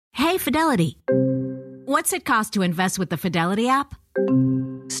Hey, Fidelity. What's it cost to invest with the Fidelity app?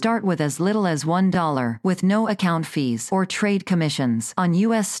 Start with as little as $1 with no account fees or trade commissions on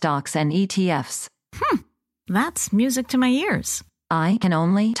U.S. stocks and ETFs. That's music to my ears. I can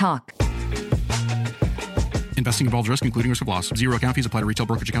only talk. Investing involves risk, including risk of loss. Zero account fees apply to retail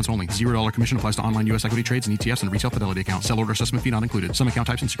brokerage accounts only. $0 commission applies to online U.S. equity trades and ETFs and retail Fidelity account. Sell order assessment fee not included. Some account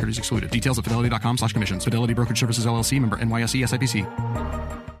types and securities excluded. Details at fidelity.com/commissions. Fidelity Brokerage Services, LLC, member NYSE SIPC.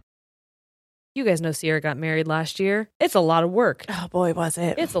 You guys know Sierra got married last year. It's a lot of work. Oh boy, was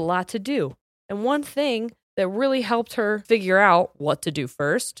it. It's a lot to do. And one thing that really helped her figure out what to do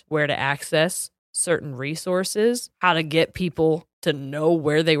first, where to access certain resources, how to get people to know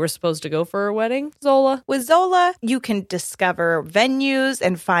where they were supposed to go for her wedding, Zola. With Zola, you can discover venues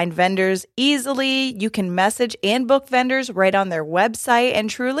and find vendors easily. You can message and book vendors right on their website.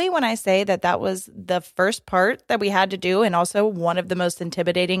 And truly, when I say that that was the first part that we had to do and also one of the most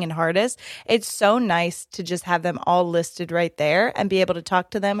intimidating and hardest, it's so nice to just have them all listed right there and be able to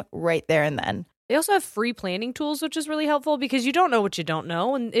talk to them right there and then. They also have free planning tools, which is really helpful because you don't know what you don't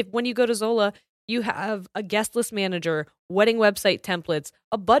know. And when you go to Zola, you have a guest list manager, wedding website templates,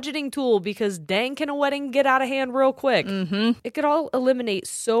 a budgeting tool because dang, can a wedding get out of hand real quick? Mm-hmm. It could all eliminate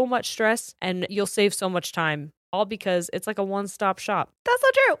so much stress and you'll save so much time, all because it's like a one-stop shop. That's so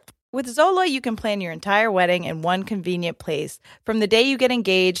true. With Zola, you can plan your entire wedding in one convenient place. From the day you get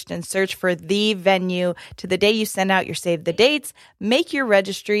engaged and search for the venue to the day you send out your save the dates, make your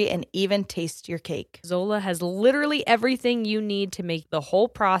registry, and even taste your cake. Zola has literally everything you need to make the whole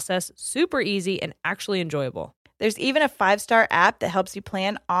process super easy and actually enjoyable. There's even a 5-star app that helps you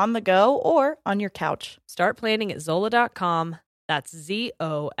plan on the go or on your couch. Start planning at Zola.com. That's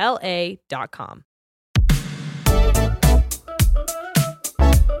ZOLA.com.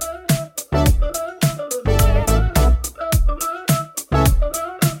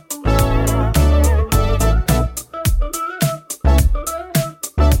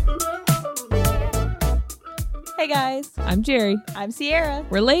 Hey guys, I'm Jerry. I'm Sierra.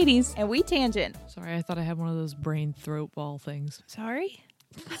 We're ladies. And we tangent. Sorry, I thought I had one of those brain throat ball things. Sorry?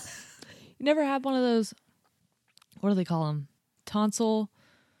 You never had one of those, what do they call them? Tonsil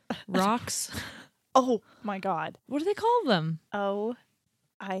rocks? Oh my God. What do they call them? Oh,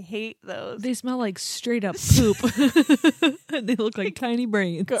 I hate those. They smell like straight up poop. They look like tiny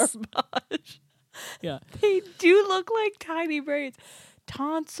brains. Garbage. Yeah. They do look like tiny brains.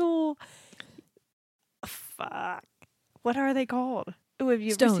 Tonsil. Fuck. What are they called? Oh, have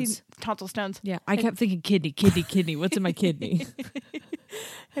you ever seen Stones. tonsil stones? Yeah, I kept thinking kidney. What's in my kidney?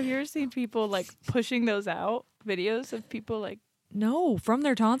 Have you ever seen people like pushing those out? Videos of people like. No, from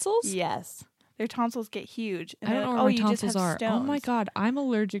their tonsils? Yes. Their tonsils get huge. And I don't they're know like, where you just tonsils have are. Oh my stones." God, I'm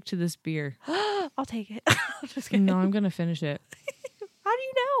allergic to this beer. I'll take it. I'm just kidding. No, I'm going to finish it. How do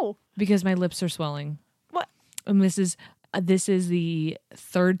you know? Because my lips are swelling. What? And this is the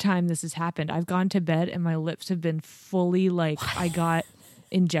third time this has happened. I've gone to bed and my lips have been fully like I got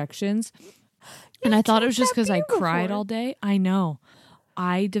injections. And I thought it was just because I cried all day. I know.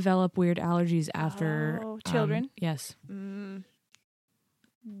 I develop weird allergies after children. Yes.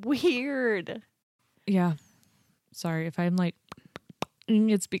 Weird. Yeah. Sorry if I'm like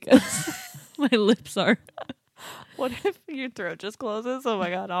it's because my lips are. What if your throat just closes? Oh my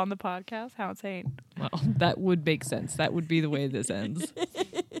God, on the podcast? How insane. Well, that would make sense. That would be the way this ends.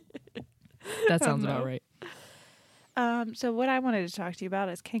 That sounds about right. So what I wanted to talk to you about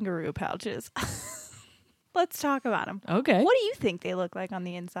is kangaroo pouches. Let's talk about them. Okay. What do you think they look like on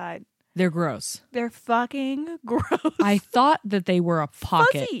the inside? They're gross. They're fucking gross. I thought that they were a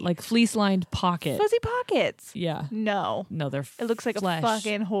pocket, Fuzzy. like fleece-lined pocket. Fuzzy pockets. Yeah. No. No, they're It looks like flesh a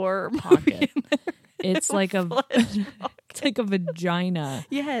fucking horror pocket. movie. It's like a it's like a vagina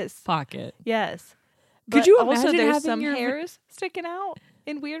Yes. pocket. Yes. Could But you also imagine there's having some your hairs sticking out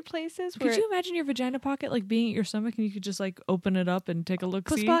in weird places? Could you imagine your vagina pocket like being at your stomach and you could just like open it up and take a look?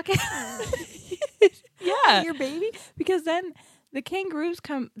 puss pocket? Yeah. Your baby? Because then the kangaroos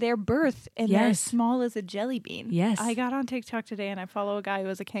their birth and they're as Yes. small as a jelly bean. Yes. I got on TikTok today and I follow a guy who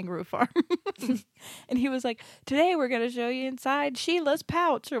has a kangaroo farm. And he was like, today we're going to show you inside Sheila's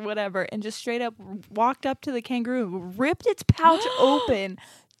pouch or whatever. And just straight up walked up to the kangaroo, ripped its pouch open.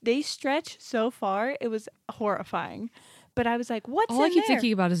 They stretch so far. It was horrifying. But I was like, what's All I in keep there?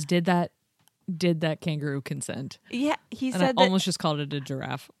 thinking about is did that kangaroo consent? Yeah, he And said I that almost just called it a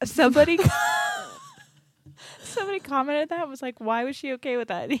giraffe. somebody commented that, was like, why was she okay with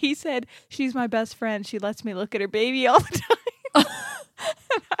that? And he said, she's my best friend. She lets me look at her baby all the time. And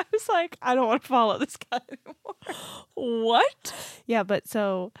I was like, I don't want to follow this guy anymore. What? Yeah, but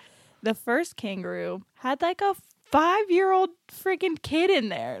so the first kangaroo had like a 5-year-old freaking kid in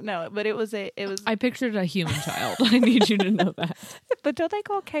there. No, but it was. I pictured a human child. I need you to know that. But don't they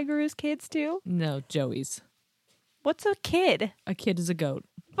call kangaroos kids too? No, Joey's. What's a kid? A kid is a goat.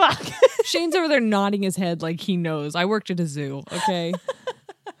 Fuck. Shane's over there nodding his head like he knows. I worked at a zoo, okay?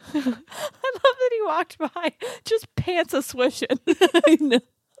 I love that he walked by, just pants a swishing. I know.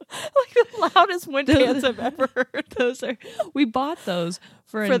 Like the loudest wind pants I've ever heard. We bought those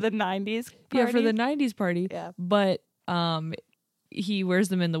for the 90s party? Yeah, for the 90s party. Yeah. But he wears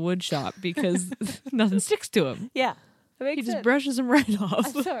them in the wood shop because nothing sticks to him. Yeah. He just brushes them right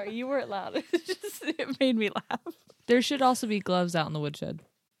off. I'm sorry, you weren't loud. It made me laugh. There should also be gloves out in the woodshed.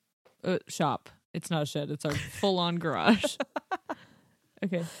 Shop. It's not a shed. It's our full-on garage.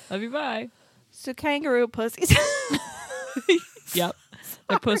 Okay. Love you. Bye. So kangaroo pussies. Yep.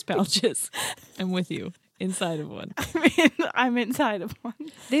 They're puss pouches. I'm with you. Inside of one. I'm inside of one.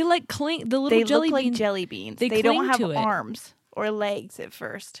 They like cling. The little They jelly look like beans. jelly beans. They They don't cling have to it. arms or legs at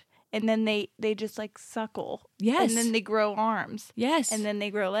first. And then they just like suckle. Yes. And then they grow arms. Yes. And then they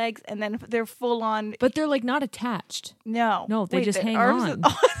grow legs. And then they're full on. But they're like not attached. No. No, they just the hang arms-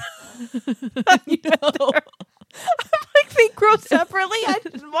 on. You know, I'm like, they grow separately. I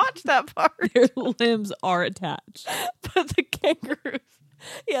didn't watch that part. Their limbs are attached. But the kangaroos.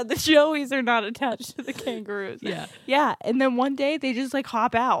 Yeah, the joeys are not attached to the kangaroos. Yeah. Yeah. And then one day they just like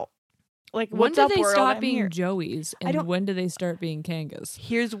hop out. Like, When what's do up, they world? stop I'm being here. Joeys? I And don't- when do they start being Kangas?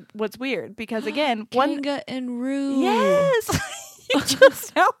 Here's what's weird because again, one Kanga and Roo. yes, you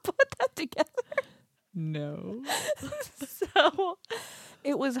just now put that together. No. So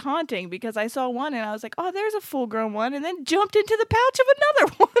it was haunting because I saw one and I was like, oh, there's a full grown one, and then jumped into the pouch of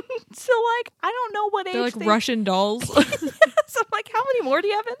another one. So like, I don't know what age They're like they Russian dolls. Yes, I'm like, how many more do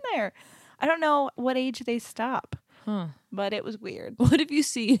you have in there? I don't know what age they stop, Huh. but it was weird. What if you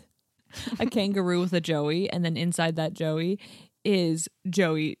see a kangaroo with a Joey, and then inside that Joey is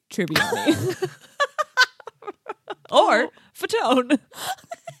Joey Tribbiani? Or Fatone.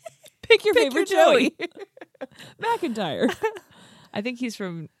 Pick your favorite your Joey. McIntyre. I think he's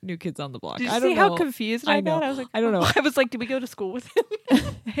from New Kids on the Block. Did you I don't see know. how confused I I know. got? I was like, I don't know. I was like, did we go to school with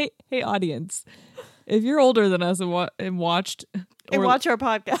him? Hey, audience. If you're older than us and watched And watch our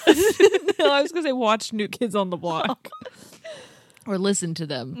podcast. no, I was gonna say watch New Kids on the Block. Or listen to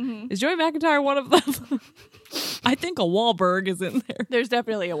them. Mm-hmm. Is Joey McIntyre one of them? I think a Wahlberg is in there. There's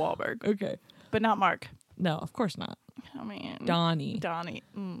definitely a Wahlberg, Okay. but not Mark. No, of course not. I mean, Donnie. Donnie.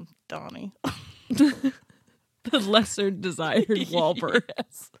 Donnie. The lesser desired Wahlberg.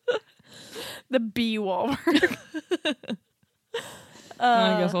 Yes. The B Wahlberg.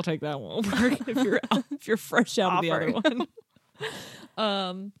 I guess I'll take that Wahlberg if you're fresh out of the other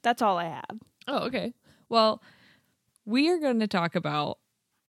one. That's all I had. Oh, okay. Well, we are going to talk about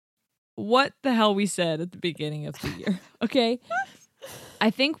what the hell we said at the beginning of the year. Okay? I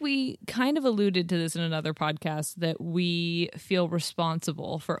think we kind of alluded to this in another podcast that we feel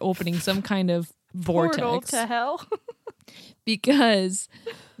responsible for opening some kind of Portal vortex to hell. because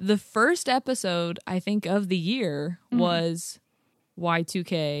the first episode, I think, of the year was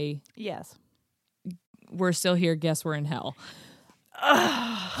Y2K. Yes. We're still here. Guess we're in hell.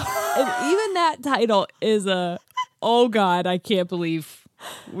 And even that title is oh God, I can't believe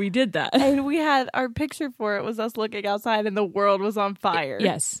we did that. And we had our picture for it was us looking outside and the world was on fire.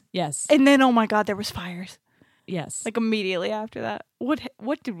 Yes. And then, oh my God, there was fires. Yes. Like immediately after that. What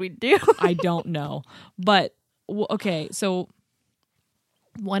did we do? I don't know. But, okay, so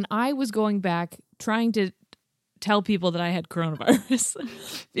when I was going back trying to tell people that I had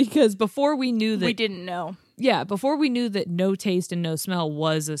coronavirus, because before we knew that... We didn't know. Yeah, before we knew that no taste and no smell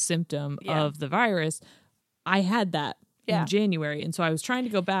was a symptom of the virus, I had that in January. And so I was trying to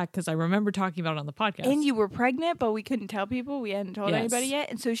go back because I remember talking about it on the podcast. And you were pregnant, but we couldn't tell people. We hadn't told anybody yet.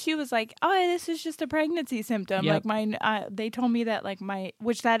 And so she was like, oh, this is just a pregnancy symptom. Yep. Like mine, they told me that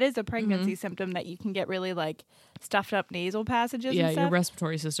which that is a pregnancy symptom that you can get really like stuffed up nasal passages yeah, and stuff. your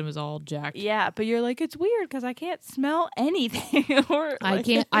respiratory system is all jacked. Yeah, but you're like, it's weird because I can't smell anything. Or I like-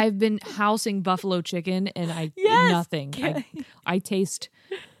 can't. I've been housing buffalo chicken and I Yes. nothing. I taste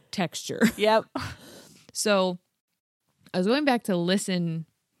texture. Yep. So I was going back to listen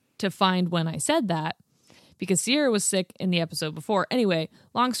to find when I said that because Sierra was sick in the episode before. Anyway,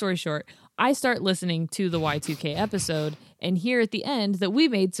 long story short, I start listening to the Y2K episode and hear at the end that we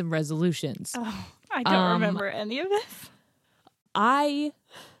made some resolutions. Oh, I don't remember any of this. I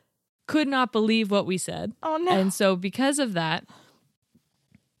could not believe what we said. Oh, no. And so because of that,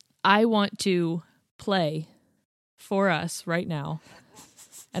 I want to play for us right now.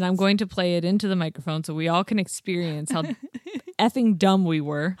 And I'm going to play it into the microphone so we all can experience how effing dumb we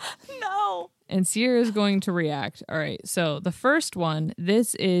were. No. And Sierra is going to react. All right. So the first one,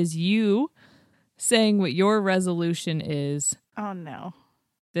 this is you saying what your resolution is. Oh, no.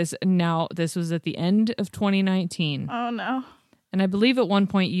 This was at the end of 2019. Oh, no. And I believe at one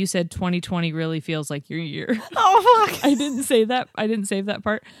point you said 2020 really feels like your year. Oh, fuck. I didn't say that. I didn't save that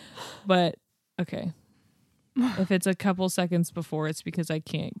part. But okay. If it's a couple seconds before, it's because I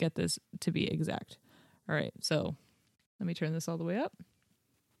can't get this to be exact. All right. So let me turn this all the way up.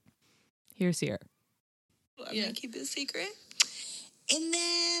 Here's Sierra. I'm gonna keep it a secret. And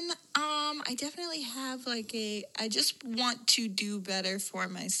then I definitely have I just want to do better for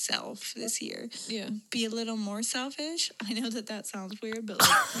myself this year. Yeah. Be a little more selfish. I know that sounds weird, but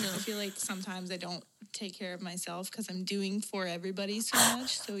I feel like sometimes I don't take care of myself because I'm doing for everybody so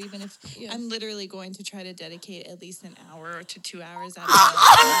much. So even if I'm literally going to try to dedicate at least an hour to 2 hours out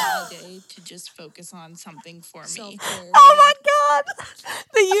of the day to just focus on something for me. Self-care. Oh my God.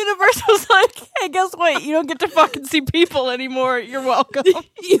 The universe was like, hey, guess what? You don't get to fucking see people anymore. You're welcome.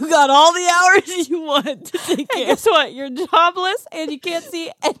 You got all the hours you want to take Hey, care. guess what? You're jobless and you can't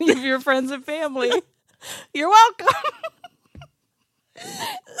see any of your friends and family. You're welcome.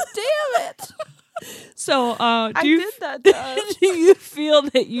 Damn it. So, I do you did that to us. do you feel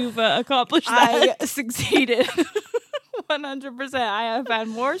that you've accomplished that? I succeeded. 100%. I have had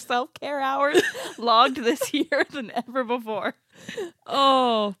more self-care hours logged this year than ever before.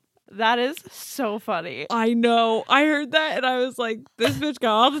 Oh, That is so funny. I know. I heard that and I was like, this bitch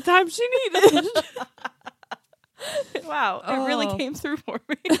got all the time she needed. Wow, it really Oh. came through for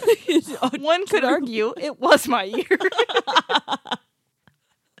me. One could argue it was my year.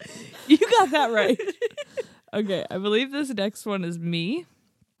 You got that right. Okay, I believe this next one is me.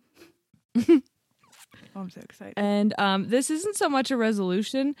 I'm so excited. And this isn't so much a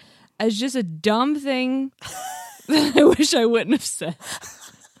resolution as just a dumb thing that I wish I wouldn't have said.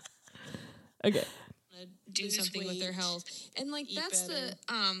 Okay. Do Lose something with their weight, health. And like eat that's better.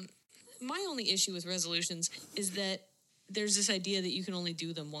 my only issue with resolutions is that there's this idea that you can only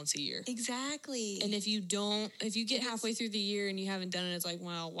do them once a year. Exactly. And if you get halfway through the year and you haven't done it, it's like,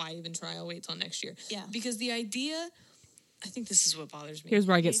 well, why even try? I'll wait till next year. Yeah. Because the idea, I think this is what bothers me. Here's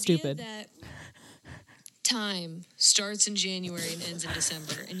where I get The idea stupid. That time starts in January and ends in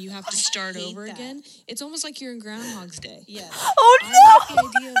December, and you have to start hate over that. again. It's almost like you're in Groundhog's Day. yeah. Oh I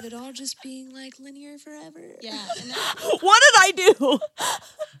like the idea of it all just being like linear forever. Yeah. And that, What did I do?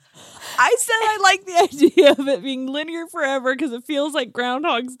 I said I like the idea of it being linear forever because it feels like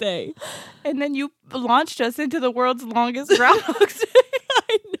Groundhog's Day. And then you launched us into the world's longest Groundhog's Day.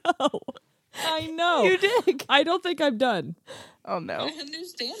 I know. You did. I don't think I'm done. Oh, no. I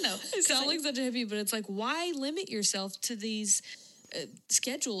understand though. It sounds like such a hippie, but it's like, why limit yourself to these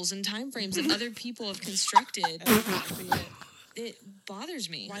schedules and time frames that other people have constructed? It bothers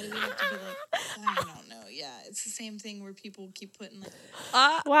me. why do we have to be like, I don't know. Yeah. It's the same thing where people keep putting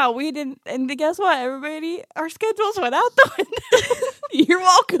like, Wow, we didn't. And guess what, everybody? Our schedules went out the window. You're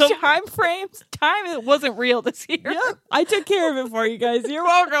welcome. Time frames. Time it wasn't real this year. Yep, I took care of it for you guys. You're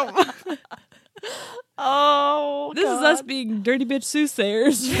welcome. Oh, This is us being dirty bitch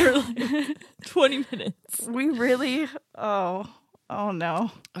soothsayers for like 20 minutes. We really. Oh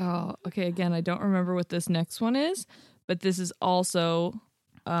no. Oh, okay. Again, I don't remember what this next one is, but this is also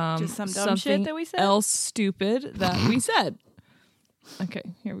Just some dumb something shit that we said? else stupid that we said. Okay,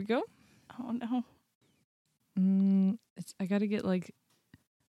 here we go. Oh no. I got to get like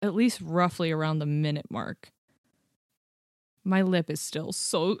at least roughly around the minute mark. My lip is still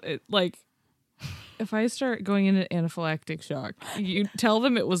so like. If I start going into anaphylactic shock, you tell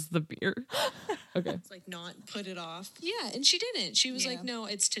them it was the beer. Okay. It's like not put it off. Yeah, and she didn't. She was Yeah. like, no,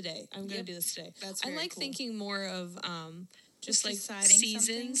 it's today. I'm going to do this today. That's I very like cool. thinking more of just like deciding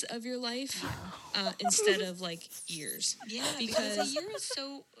seasons of your life instead of like years. yeah, Because because a year is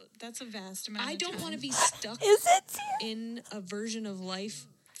so, that's a vast amount I of don't time. want to be stuck Is it? in a version of life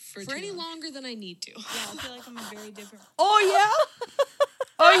for too any long. longer than I need to. Yeah, I feel like I'm a very different. Oh yeah.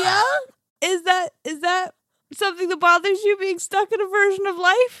 Oh yeah. Is that something that bothers you, being stuck in a version of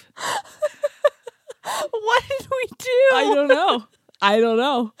life? What did we do? I don't know. I don't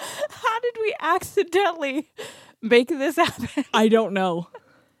know. How did we accidentally make this happen? I don't know.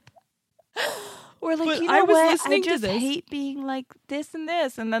 We're like, But you know I was what? listening I to just this. hate being like this and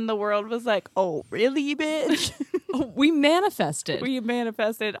this. And then the world was like, oh, really, bitch? We manifested We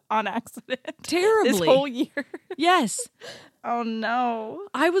manifested on accident. terribly. This whole year. Yes. Oh, no.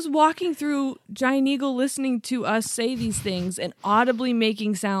 I was walking through Giant Eagle listening to us say these things and audibly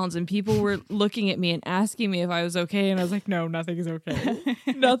making sounds, and people were looking at me and asking me if I was okay, and I was like, no, nothing is okay.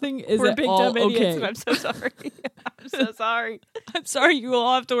 Nothing is We're at big all dumb idiots, okay. and I'm so sorry. I'm so sorry. I'm sorry you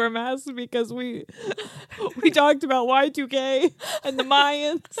all have to wear masks because we talked about Y2K and the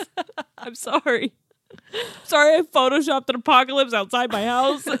Mayans. I'm sorry. Sorry I photoshopped an apocalypse outside my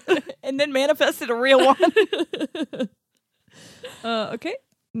house. And then manifested a real one. Okay,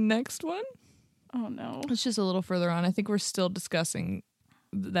 next one. Oh, no. It's just a little further on. I think we're still discussing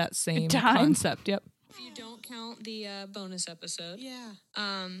that same Time. concept. Yep. If you don't count the bonus episode. Yeah.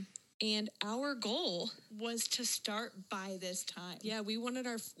 And our goal. Was to start by this time. Yeah, we wanted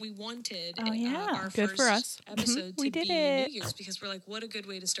our Oh, yeah. our Good first for us. episode We to did be it. New Year's, because we're like, what a good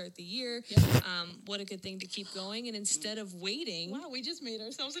way to start the year. What a good thing to keep going. And instead of waiting, Wow, we just made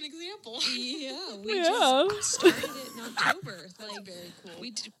ourselves an example. yeah, we Yeah. just started it in October. That's Like, very cool.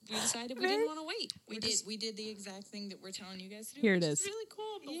 we decided we didn't want to wait. We did the exact thing that we're telling you guys to do. Here it which is. Really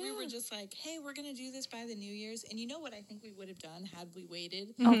cool, but we Yeah. were just like, hey, we're gonna do this by the New Year's, and you know what I think we would have done had we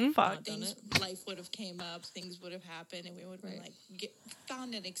waited. Oh, fuck. Things, life would have came up, things would have happened, and we would have been like,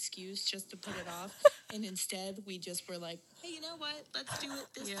 found an excuse just to put it off. And instead, we just were like, hey, you know what? Let's do it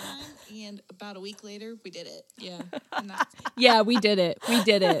this time. And about a week later, we did it. Yeah. And that's Yeah, we did it. We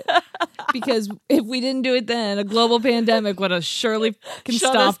did it. Because if we didn't do it then, a global pandemic would have surely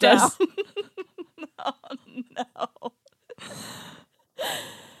Shut us stopped us. Oh, no.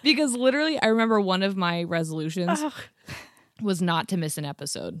 Because literally, I remember one of my resolutions was not to miss an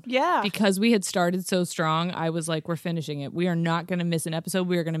episode. Yeah. Because we had started so strong, I was like, we're finishing it. We are not going to miss an episode.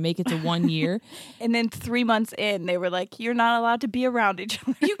 We are going to make it to 1 year. And then 3 months in, they were like, you're not allowed to be around each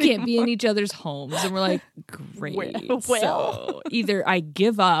other. You can't be in each other's homes. And we're like, great. Well. So either I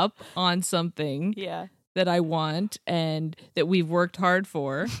give up on something Yeah. that I want and that we've worked hard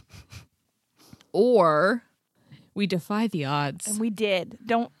for, or we defy the odds. And we did.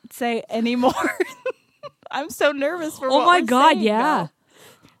 Don't say any more. I'm so nervous for Oh what my we're God, saying yeah. now.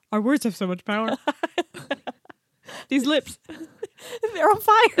 Our words have so much power. These lips. They're on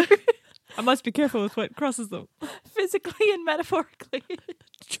fire. I must be careful with what crosses them. Physically and metaphorically.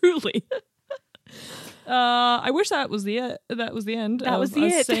 Truly. I wish that was the end. That was the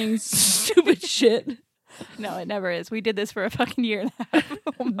of it. us saying stupid shit. No, it never is. We did this for a fucking year and a half.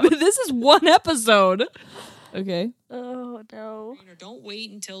 But this is one episode. Okay. Oh, no. Or don't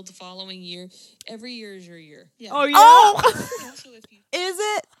wait until the following year. Every year is your year. yeah. Oh, yeah. Also, if you Is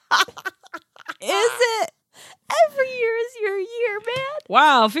it? Is it? Every year is your year, man.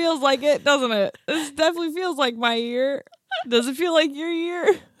 Wow, feels like it, doesn't it? This definitely feels like my year. Does it feel like your year?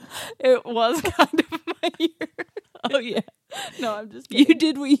 It was kind of my year. Oh, yeah. No, I'm just You kidding.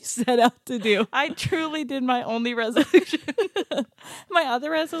 did what you set out to do. I truly did my only resolution. My other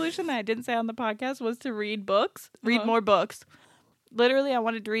resolution that I didn't say on the podcast was to read books. Read more books. Literally, I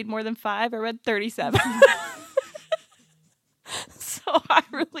wanted to read more than 5. I read 37. So I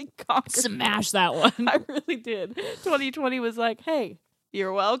really conquered. Smash that one. I really did. 2020 was like, hey,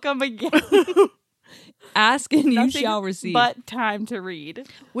 you're welcome again. Ask and you Nothing shall receive. But time to read.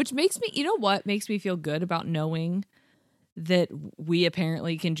 Which makes me, you know what makes me feel good about knowing that we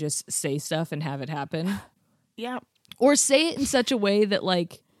apparently can just say stuff and have it happen. Yeah. Or say it in such a way that,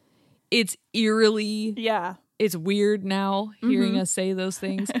 like, it's eerily, Yeah. it's weird now hearing us say those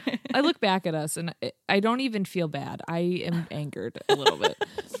things. I look back at us and I don't even feel bad. I am angered a little bit.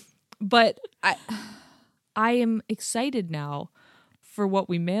 But I am excited now for what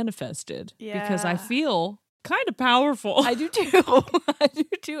we manifested. Because I Yeah. feel kind of powerful. I do too. I do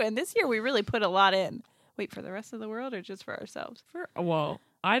too. And this year we really put a lot in. Wait, for the rest of the world or just for ourselves? Well,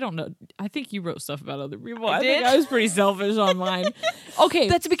 I don't know. I think you wrote stuff about other people. I did? think I was pretty selfish on mine. Okay.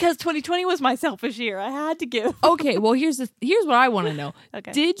 That's because 2020 was my selfish year. I had to give. Okay, well here's what I want to know.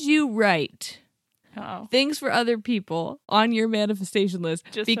 Okay. Did you write Oh. things for other people on your manifestation list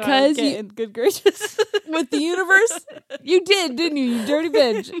Just because so I would get in good gracious. with the universe? You did, didn't you? You dirty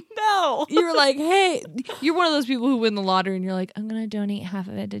bitch. No. You were like, hey, you're one of those people who win the lottery and you're like, I'm going to donate half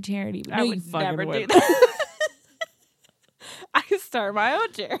of it to charity. But I no, would you fucking never do wouldn't. that. I can start my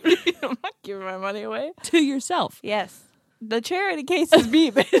own charity. I'm not giving my money away. To yourself. Yes. The charity case is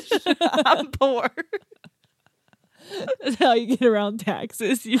me, bitch. I'm poor. That's how you get around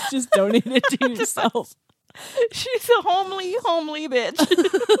taxes. You just donate it to yourself. She's a homely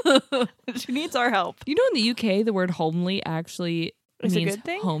bitch. She needs our help. You know, in the UK, the word homely actually Is a means good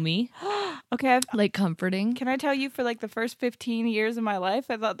thing? homey, Okay, like comforting. can I tell you, for like the first 15 years of my life,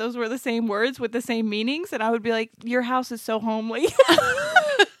 I thought those were the same words with the same meanings, and I would be like, your house is so homely.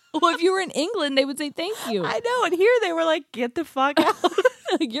 Well, if you were in England, they would say thank you. I know, and here they were like, "Get the fuck out!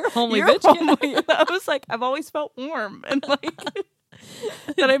 You're homely, You're bitch. homely." I was like, I've always felt warm and like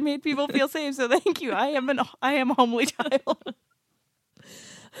that I made people feel safe. So thank you. I am a homely child.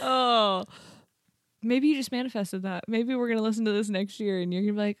 Oh, maybe you just manifested that. Maybe we're gonna listen to this next year, and you're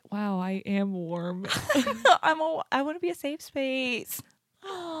gonna be like, "Wow, I am warm." I want to be a safe space.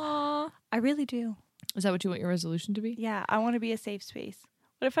 Aww. I really do. Is that what you want your resolution to be? Yeah, I want to be a safe space.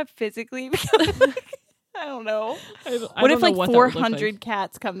 What if I physically become I don't know. I What don't if know like what that would look 400 like.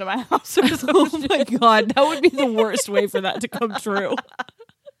 cats come to my house or something? Oh my god, that would be the worst way for that to come true.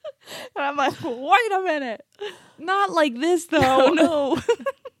 And I'm like, wait a minute. Not like this Oh though. no.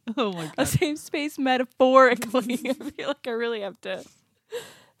 Oh my A god. safe space metaphorically. I feel like I really have to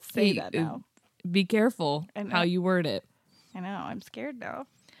say Hey, that now. Be careful I know. how you word it. I know. I'm scared now.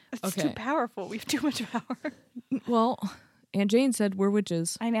 It's Okay. too powerful. We have too much power. Well, Aunt Jane said we're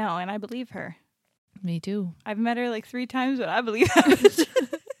witches. I know, and I believe her. Me too. I've met her like 3 times, but I believe that.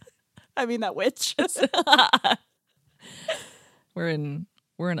 I mean that witch. We're in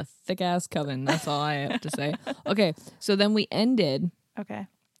a thick ass coven. That's all I have to say. Okay, so then we ended Okay.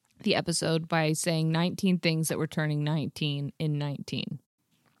 the episode by saying 19 things that were turning 19 in 19.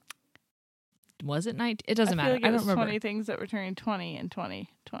 Was it 19? It doesn't I matter. feel like I it don't was remember. 20 things that were turning 20 in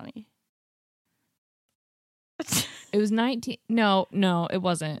 2020. It was 19. No, it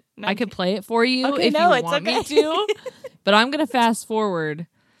wasn't. I 19. could play it for you Okay, if no, you it's want me okay. to. But I'm going to fast forward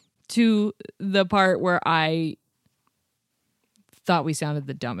to the part where I thought we sounded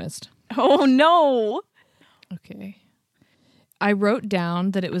the dumbest. Oh no. Okay. I wrote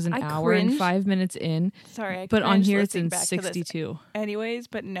down that it was an I hour and cringed. 5 minutes in, Sorry, I but on cringed here it's listening in back to this 62. anyways,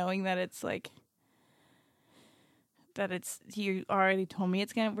 but knowing that it's like that it's you already told me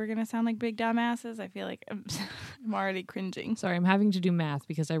we're gonna sound like big dumbasses, I feel like I'm already cringing. Sorry, I'm having to do math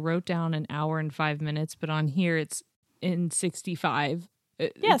because I wrote down an hour and 5 minutes, but on here it's in 65. Yeah,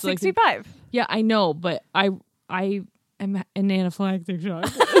 It's like- 65. yeah, I know, but I am an anaphylactic shock.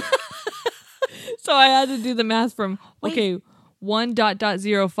 So I had to do the math from, okay,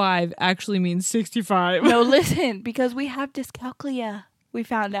 1.05 actually means 65. No, listen, because we have dyscalculia. We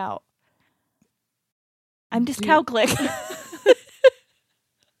found out. I'm dyscalculic.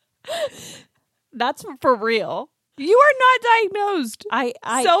 That's for real. You are not diagnosed. I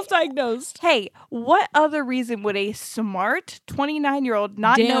Self-diagnosed. Hey, what other reason would a smart 29-year-old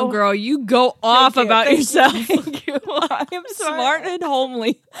not Damn, know? girl, you go off you, about thank you, yourself. thank you. I am Smart and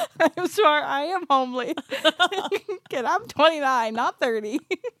homely. I'm sorry. I am homely. Kid, I'm 29, not 30.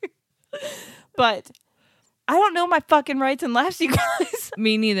 But I don't know my fucking rights and lefts, you guys.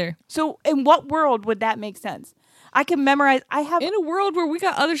 Me neither. So in what world would that make sense? I can memorize. I have In a world where we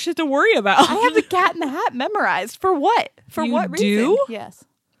got other shit to worry about. I have the Cat in the Hat memorized. For what? For You what reason? do? Yes.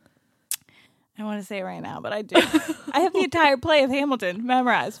 I want to say it right now, but I do. I have the entire play of Hamilton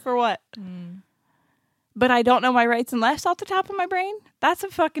memorized. For what? But I don't know my rights and lefts off the top of my brain? That's a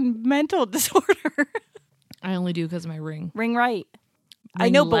fucking mental disorder. I only do because of my ring. Ring right. I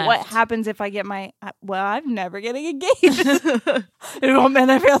Ring know, but what left. happens if I get my... Well, I'm never getting engaged. It won't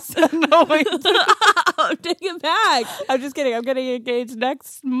manifest. No, wait. Take it back. I'm just kidding. I'm getting engaged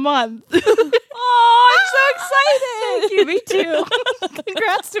next month. Oh, I'm so excited. Thank you. Me too.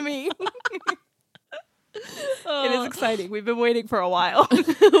 Congrats to me. It is exciting. We've been waiting for a while.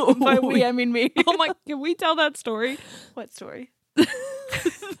 By we, I mean me. Oh my, can we tell that story? What story?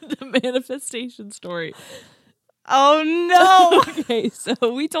 The manifestation story. Oh, no. Okay, so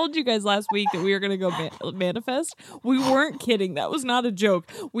we told you guys last week that we were going to go manifest. We weren't kidding. That was not a joke.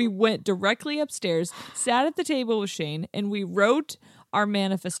 We went directly upstairs, sat at the table with Shane, and we wrote our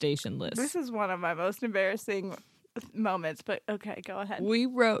manifestation list. This is one of my most embarrassing moments, but okay, go ahead. We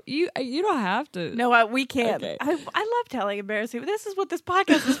wrote, you don't have to. No, we can't. Okay. I love telling embarrassing. This is what this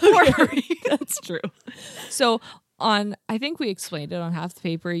podcast is for. That's true. So I think we explained it, on half the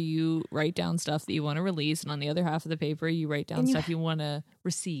paper you write down stuff that you want to release, and on the other half of the paper you write down stuff you want to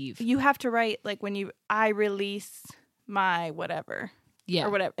receive. You have to write like I release my whatever. Yeah. Or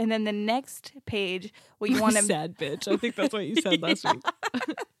whatever. And then the next page, what you want to... Sad bitch. I think that's what you said last week.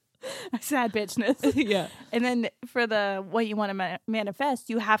 Sad bitchness. Yeah. And then for the what you want to manifest,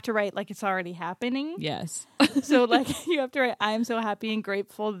 you have to write like it's already happening. Yes. So like you have to write, I am so happy and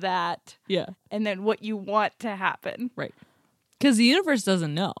grateful that... Yeah. And then what you want to happen. Right. Because the universe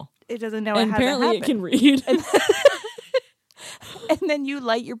doesn't know. It doesn't know And it apparently hasn't it can happened. read. And then you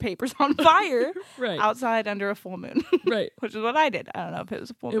light your papers on fire Right. outside under a full moon. Right. Which is what I did. I don't know if it was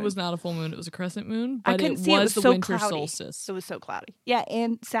a full moon. It was not a full moon. It was a crescent moon. I But couldn't it see. was It was the so winter cloudy. solstice. It was so cloudy. Yeah,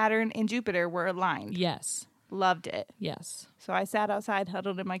 and Saturn and Jupiter were aligned. Yes. Loved it. Yes. So I sat outside,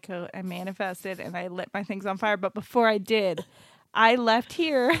 huddled in my coat, and manifested, and I lit my things on fire. But before I did, I left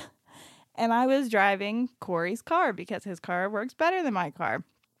here, and I was driving Corey's car because his car works better than my car.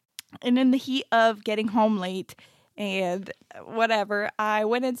 And in the heat of getting home late and whatever, I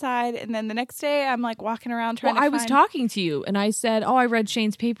went inside, and then the next day I'm like walking around trying to I was talking to you, and I said, I read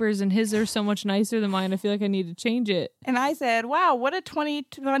Shane's papers, and his are so much nicer than mine. I feel like I need to change it. And I said, wow, what a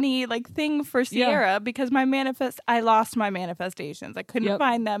 2020 thing for Sierra, because I lost my manifestations. I couldn't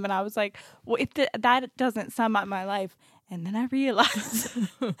find them, and I was like, well, if that doesn't sum up my life. And then I realized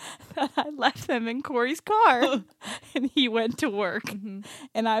that I left them in Corey's car, and he went to work. Mm-hmm.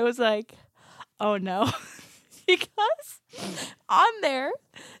 And I was like, oh no. Because on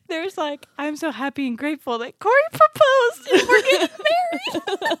there's I'm so happy and grateful that Corey proposed and we're getting married.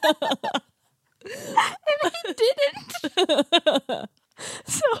 And he didn't.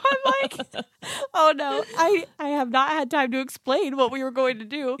 So I'm like, oh no, I have not had time to explain what we were going to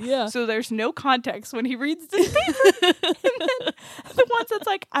do. Yeah. So there's no context when he reads this paper. And then the ones that's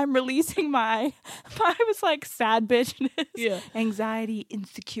I'm releasing my sad bitchness, anxiety,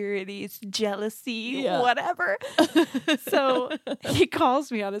 insecurities, jealousy, whatever. So he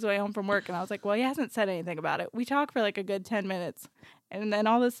calls me on his way home from work, and I was like, well, he hasn't said anything about it. We talk for a good 10 minutes. And then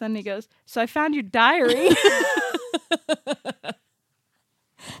all of a sudden he goes, so I found your diary.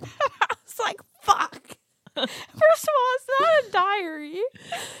 I was like, fuck. First of all, it's not a diary.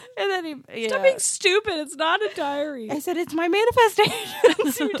 And then Stop being stupid. It's not a diary. I said, it's my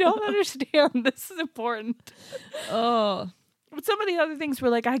manifestations. You don't understand. This is important. Oh. But some of the other things were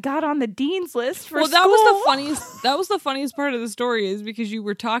I got on the dean's list for school. That was the funniest part of the story, is because you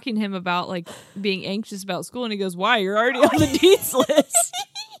were talking to him about being anxious about school, and he goes, why? You're already on the dean's list.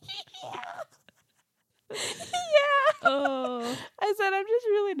 Yeah. Oh. I said, I'm just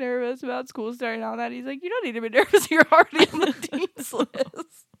really nervous about school starting on that. He's like, you don't need to be nervous. You're already on the dean's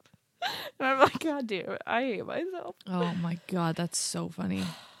list. And I'm like, God damn it. I hate myself. Oh my God. That's so funny.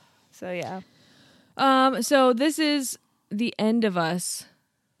 So yeah. So this is the end of us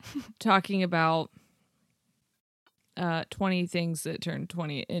talking about 20 things that turned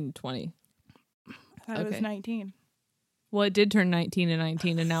 20 in 20. I thought it was 19. Well, it did turn 19 in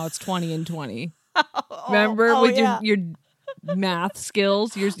 19, and now it's 20 in 20. Remember with your math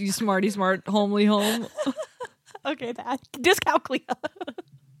skills, you smarty smart homely home. Okay, that dyscalculia.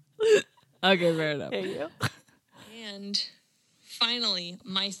 Okay, fair enough. There you go. And finally,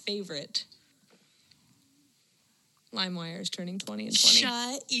 my favorite. LimeWire is turning 20 and 20.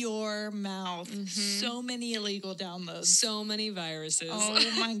 Shut your mouth. Mm-hmm. So many illegal downloads. So many viruses. Oh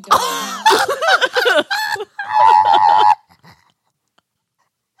my God.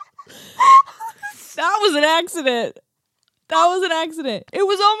 That was an accident. It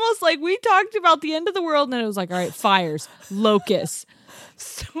was almost like we talked about the end of the world, and then it was all right, fires, locusts.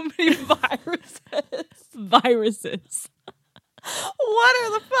 So many viruses. What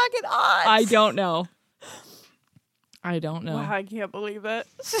are the fucking odds? I don't know. Wow, I can't believe it.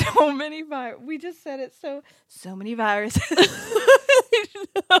 So many viruses. We just said it. So many viruses.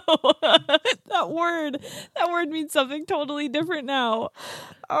 No. That word means something totally different now.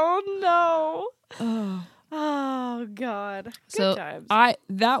 Oh no. Oh God. Good times. I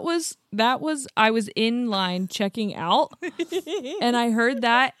was in line checking out, and I heard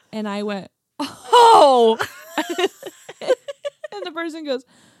that, and I went, oh. And the person goes,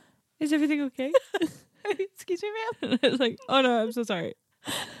 is everything okay? Excuse me, ma'am. And I was like, oh no, I'm so sorry.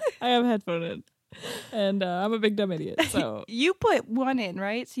 I have a headphone in. And I'm a big dumb idiot. So you put one in,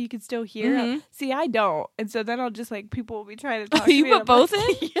 right? So you can still hear. Mm-hmm. See, I don't, and so then I'll just people will be trying to talk to me. You put both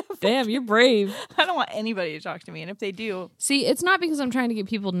in? Yeah, damn, you're brave. I don't want anybody to talk to me, and if they do, see, it's not because I'm trying to get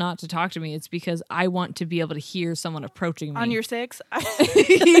people not to talk to me. It's because I want to be able to hear someone approaching me. On your 6, I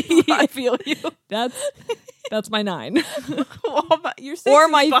feel you. That's my 9. Well, your 6 or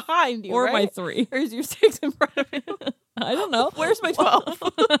is my behind you, or right? my 3, or is your 6 in front of you? I don't know. Where's my 12?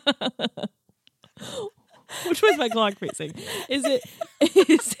 Which way's my clock facing? Is it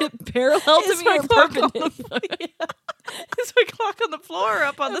parallel to me or perpendicular? Is my clock on the floor or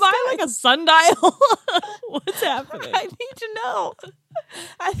up on the Am I like a sundial? What's happening? I need to know.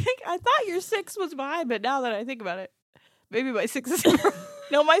 I thought your 6 was behind, but now that I think about it, maybe my 6 is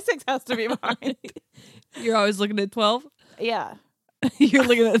no, my 6 has to be behind. You're always looking at 12? Yeah. You're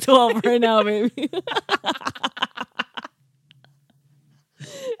looking at 12 right now, baby.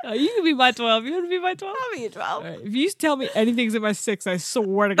 You can be my 12. You want to be my 12? I'll be a 12. Right. If you tell me anything's in my 6, I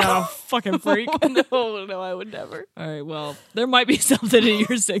swear to God, I'll fucking freak. No, I would never. All right, well, there might be something in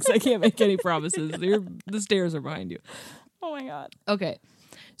your 6. I can't make any promises. The stairs are behind you. Oh my God. Okay.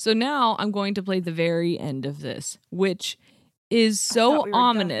 So now I'm going to play the very end of this, which is so thought we were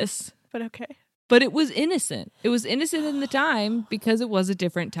ominous, But okay. but it was innocent. It was innocent in the time because it was a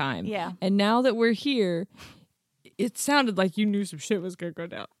different time. Yeah. And now that we're here, it sounded like you knew some shit was going to go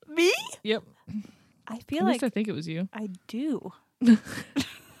down. Me? Yep. I At feel least like I think it was you. I do.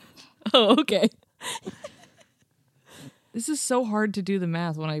 Oh, okay. This is so hard to do the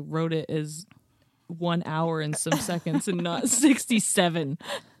math when I wrote it as 1 hour and some seconds and not 67.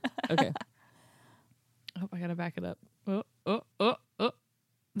 Okay. Oh, I gotta back it up. Oh.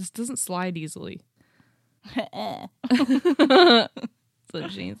 This doesn't slide easily. So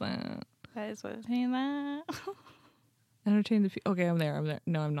she's That is what I'm saying. entertain the okay, I'm there.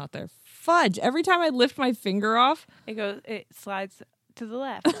 No, I'm not there. Fudge. Every time I lift my finger off, It slides to the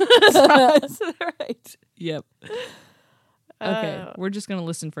left. Slides to the right. yep. Okay, we're just gonna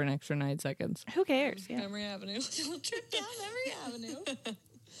listen for an extra 9 seconds. Who cares? Yeah. Memory Avenue. Little trip down Memory Avenue.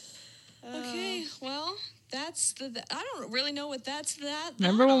 Okay, well, that's I don't really know what that's that.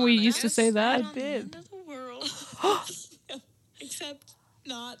 Remember when we used to say I that? don't end of the world. Except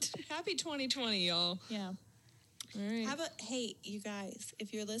not. Happy 2020, y'all. Yeah. All right. How about, hey, you guys,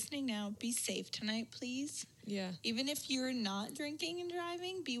 if you're listening now, be safe tonight, please. Yeah. Even if you're not drinking and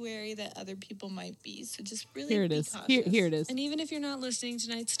driving, be wary that other people might be. So just really Here it be is. cautious. Here it is. And even if you're not listening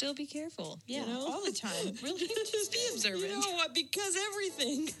tonight, still be careful. Yeah, you know? all the time. Really, just be observant. You know what? Because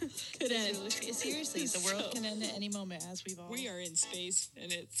everything could end. Seriously, the world can end at any moment, as we've all. We are in space,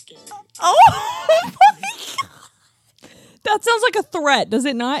 and it's scary. Oh my God. That sounds like a threat, does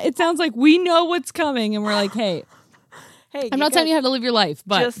it not? It sounds like we know what's coming and we're like, hey, Hey, I'm not telling you how to live your life,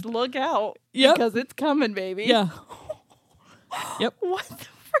 but just look out. Yep. Because it's coming, baby. yeah. Yep. What the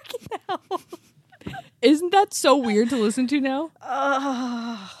freaking hell? Isn't that so weird to listen to now?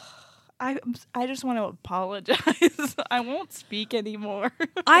 I just want to apologize. I won't speak anymore.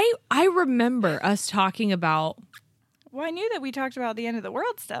 I remember us talking about Well, I knew that we talked about the end of the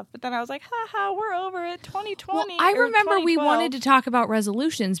world stuff, but then I was like, haha, we're over it. 2020. Well, I or remember we 2012. wanted to talk about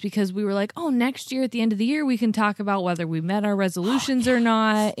resolutions because we were like, oh, next year at the end of the year, we can talk about whether we met our resolutions or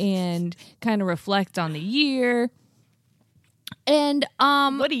not and kind of reflect on the year. And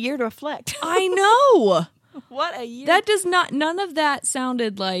What a year to reflect. I know. What a year. That does not, none of that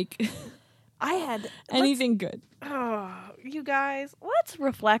sounded like I had anything good. Oh, you guys, let's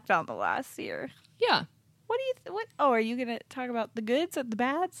reflect on the last year. Yeah. What do you what? Oh, are you going to talk about the goods and the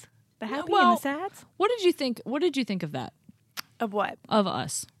bads? The happy well- and the sads? What did you think? What did you think of that? Of what? Of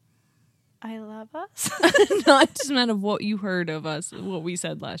us? I love us. No, I just meant of what you heard of us, what we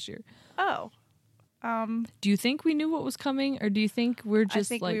said last year. Oh. Do you think we knew what was coming, or do you think we're I just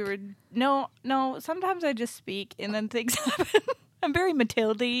think like we were no. Sometimes I just speak and then things happen. I'm very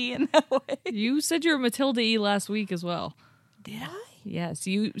Matilda-y in that way. You said you were Matilda-y last week as well. Did I? Yes,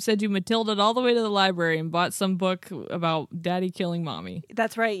 you said you Matilda'd all the way to the library and bought some book about daddy killing mommy.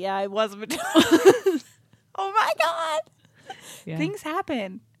 That's right. Yeah, I was Matilda. Oh my God. Yeah. Things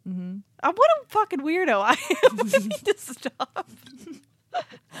happen. Mm-hmm. What a fucking weirdo I am. I need to stop.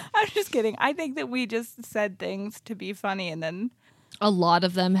 I'm just kidding. I think that we just said things to be funny and then A lot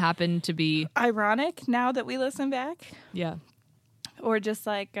of them happen to be, ironic now that we listen back. yeah. Or just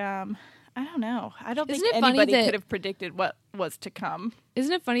like, I don't know. I don't Isn't think it funny anybody that- could have predicted what was to come.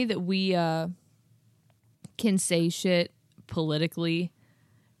 Isn't it funny that we can say shit politically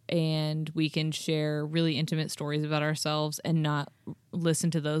and we can share really intimate stories about ourselves and not listen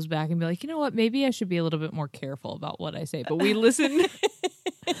to those back and be like, you know what, maybe I should be a little bit more careful about what I say. But we listen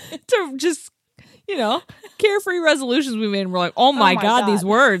to just, you know, carefree resolutions we made and we're like, oh my, God, these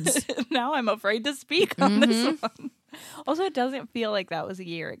words. Now I'm afraid to speak on this one. Also, it doesn't feel like that was a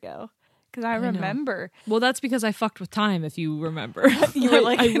year ago. Because I remember. Well, that's because I fucked with time, if you remember. You were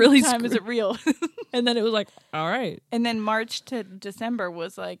like, I really time screwed- isn't real. And then it was like, all right. And then March to December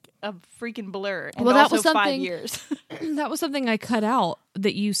was like a freaking blur. And Well, that also was 5 something- years. That was something I cut out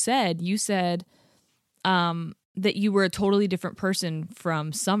that you said. You said that you were a totally different person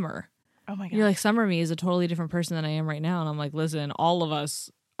from summer. Oh my God. You're like, summer me is a totally different person than I am right now. And I'm like, listen, all of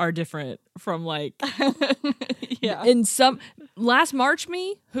us are different from like, Yeah. in some, last March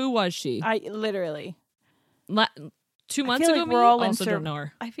me, who was she? I literally. 2 I months feel ago like me? we're all Also in don't know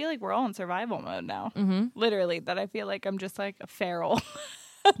her. I feel like we're all in survival mode now. Mm-hmm. Literally, that I feel like I'm just like a feral.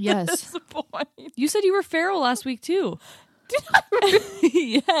 Yes. That's the point. You said you were feral last week too.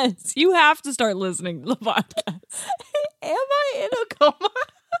 Yes. You have to start listening to the podcast. Am I in a coma?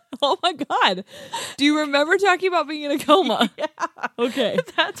 Oh my God. Do you remember talking about being in a coma? Yeah. Okay.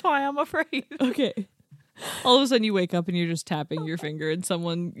 That's why I'm afraid. Okay. All of a sudden you wake up and you're just tapping your finger and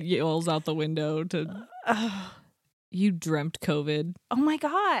someone yells out the window to You dreamt COVID. Oh my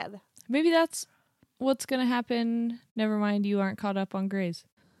God. Maybe that's what's going to happen. Never mind, you aren't caught up on Grey's.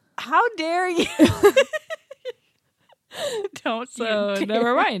 How dare you? Don't So you dare.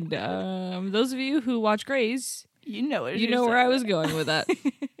 never mind. Those of you who watch Grey's, You know it. you know where I was going with that.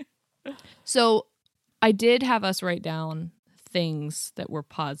 So I did have us write down things that were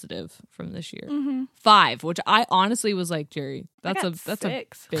positive from this year. 5, which I honestly was like, Jerry, that's a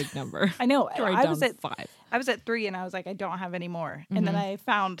 6. big number. I know. To write I down was at 5. I was at 3 and I was like, I don't have any more. And then I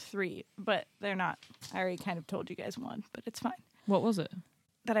found 3, but they're not. I already kind of told you guys one, but it's fine. What was it?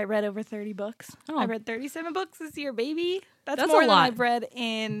 That I read over 30 books. Oh. I read 37 books this year, baby. That's a more than lot. I've read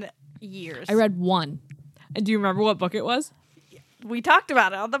in years. I read 1. And do you remember what book it was? We talked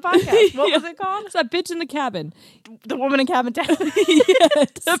about it on the podcast. What was it called? It's that bitch in the cabin. The Woman in Cabin 10. Yes.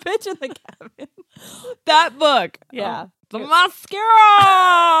 The Bitch in the Cabin. That book. Yeah. The mascara.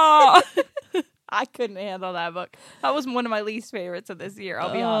 I couldn't handle that book. That was one of my least favorites of this year,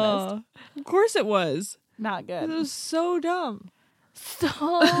 I'll be honest. Of course it was. Not It good. was so dumb. So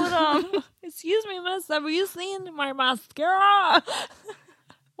dumb. Excuse me, miss. Have you seen my mascara?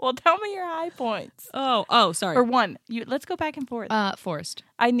 Well, tell me your high points. Oh, sorry. Or one. Let's go back and forth. Forrest.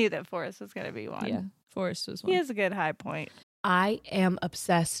 I knew that Forrest was going to be one. Yeah, Forrest was one. He has a good high point. I am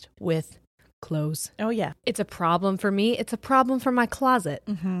obsessed with clothes. Oh, yeah. It's a problem for me. It's a problem for my closet.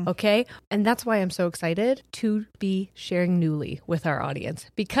 Okay? And that's why I'm so excited to be sharing Nuuly with our audience,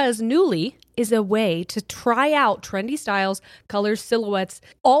 because Nuuly is a way to try out trendy styles, colors, silhouettes,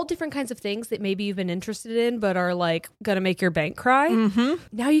 all different kinds of things that maybe you've been interested in but are like going to make your bank cry.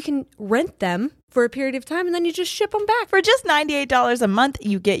 Now you can rent them for a period of time and then you just ship them back. For just $98 a month,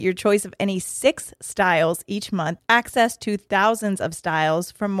 you get your choice of any 6 styles each month, access to thousands of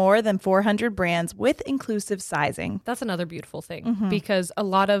styles from more than 400 brands with inclusive sizing. That's another beautiful thing because a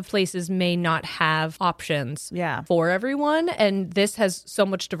lot of places may not have options Yeah. for everyone. And this has so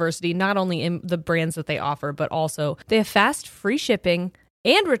much diversity, not only in the brands that they offer, but also they have fast, free shipping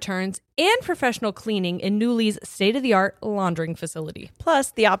and returns and professional cleaning in Nuuly's state-of-the-art laundering facility.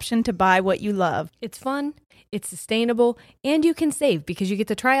 Plus, the option to buy what you love. It's fun, it's sustainable, and you can save because you get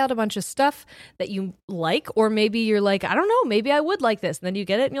to try out a bunch of stuff that you like, or maybe you're like, I don't know, maybe I would like this. And then you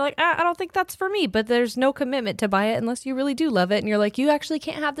get it and you're like, I don't think that's for me, but there's no commitment to buy it unless you really do love it. And you're like, you actually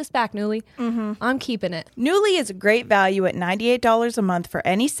can't have this back, Nuuly. I'm keeping it. Nuuly is a great value at $98 a month for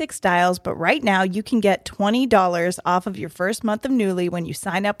any 6 styles, but right now you can get $20 off of your first month of Nuuly when you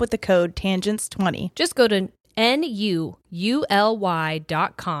sign up with the code TANGENTS20. Just go to NUULY.com.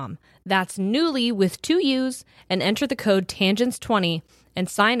 That's Nuuly with 2 U's and enter the code TANGENTS20 and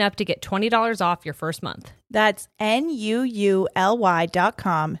sign up to get $20 off your first month. That's NUULY.com.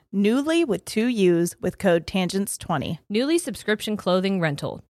 Nuuly with 2 U's with code TANGENTS20. Nuuly subscription clothing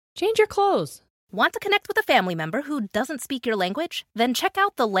rental. Change your clothes. Want to connect with a family member who doesn't speak your language? Then check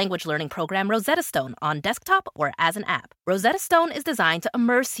out the language learning program Rosetta Stone on desktop or as an app. Rosetta Stone is designed to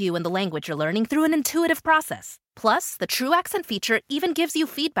immerse you in the language you're learning through an intuitive process. Plus, the True Accent feature even gives you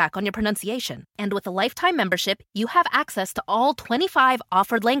feedback on your pronunciation. And with a lifetime membership, you have access to all 25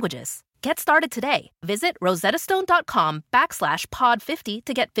 offered languages. Get started today. Visit rosettastone.com/pod50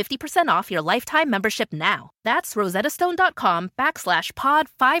 to get 50% off your lifetime membership now. That's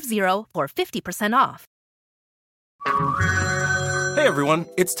rosettastone.com/pod50 for 50% off. Hey everyone,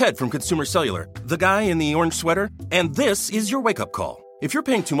 it's Ted from Consumer Cellular, the guy in the orange sweater, and this is your wake-up call. If you're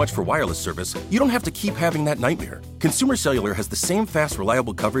paying too much for wireless service, you don't have to keep having that nightmare. Consumer Cellular has the same fast,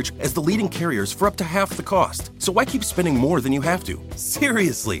 reliable coverage as the leading carriers for up to half the cost. So why keep spending more than you have to?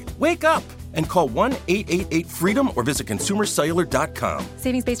 Seriously, wake up and call 1-888-FREEDOM or visit consumercellular.com.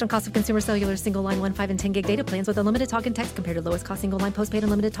 Savings based on cost of Consumer Cellular single line 1, 5, and 10 gig data plans with unlimited talk and text compared to lowest cost single line postpaid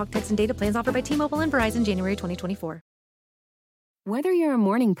unlimited talk, text, and data plans offered by T-Mobile and Verizon January 2024. Whether you're a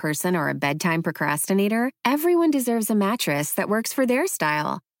morning person or a bedtime procrastinator, everyone deserves a mattress that works for their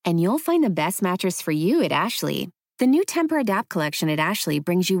style. And you'll find the best mattress for you at Ashley. The new Temper-Adapt collection at Ashley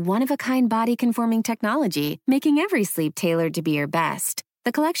brings you one-of-a-kind body-conforming technology, making every sleep tailored to be your best.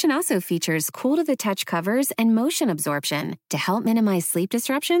 The collection also features cool-to-the-touch covers and motion absorption to help minimize sleep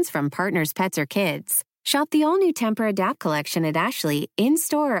disruptions from partners, pets, or kids. Shop the all-new Temper-Adapt collection at Ashley,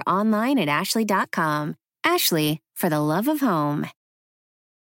 in-store or online at ashley.com. Ashley, for the love of home.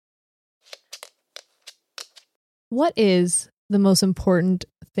 What is the most important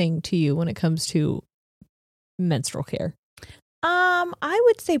thing to you when it comes to menstrual care? I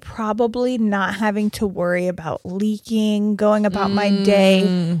would say probably not having to worry about leaking, going about my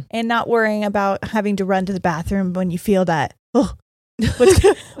day, and not worrying about having to run to the bathroom when you feel that, oh,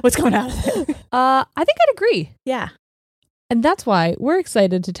 what's going on? I think I'd agree. Yeah. And that's why we're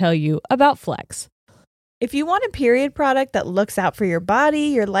excited to tell you about Flex. If you want a period product that looks out for your body,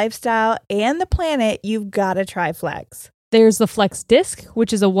 your lifestyle, and the planet, you've got to try Flex. There's the Flex Disc,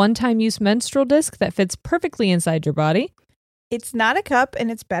 which is a one-time use menstrual disc that fits perfectly inside your body. It's not a cup,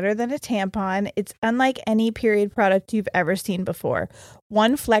 and it's better than a tampon. It's unlike any period product you've ever seen before.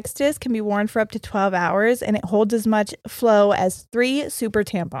 One Flex Disc can be worn for up to 12 hours, and it holds as much flow as 3 super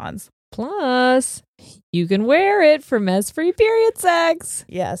tampons. Plus, you can wear it for mess-free period sex.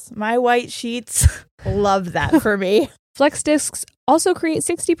 Yes, my white sheets love that for me. Flex Discs also create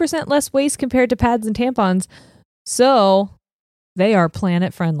 60% less waste compared to pads and tampons, so they are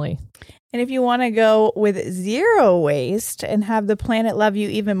planet-friendly. And if you want to go with 0 waste and have the planet love you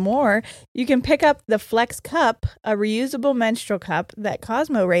even more, you can pick up the Flex Cup, a reusable menstrual cup that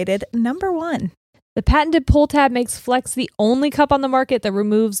Cosmo rated #1. The patented pull tab makes Flex the only cup on the market that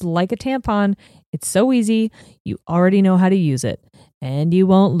removes like a tampon. It's so easy. You already know how to use it, and you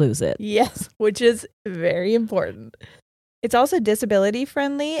won't lose it. Yes, which is very important. It's also disability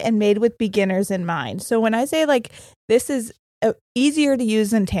friendly and made with beginners in mind. So when I say like this is easier to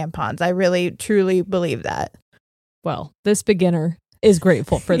use than tampons, I really truly believe that. Well, this beginner is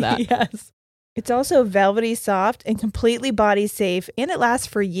grateful for that. Yes. It's also velvety soft and completely body safe, and it lasts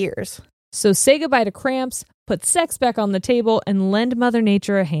for years. So say goodbye to cramps, put sex back on the table, and lend Mother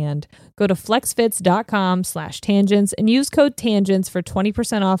Nature a hand. Go to flexfits.com/tangents and use code TANGENTS for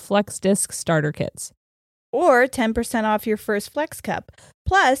 20% off Flex Disc starter kits. Or 10% off your first Flex Cup.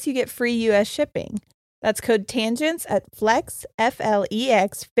 Plus, you get free U.S. shipping. That's code TANGENTS at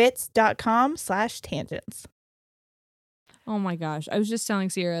fits.com/tangents. Oh my gosh. I was just telling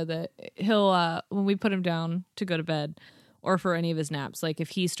Sierra that he'll, when we put him down to go to bed, or for any of his naps, like if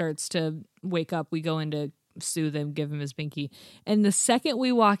he starts to wake up, we go in to soothe him, give him his binky. And the second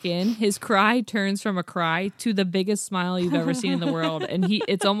we walk in, his cry turns from a cry to the biggest smile you've ever seen in the world. And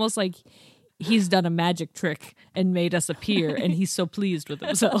it's almost like he's done a magic trick and made us appear, and he's so pleased with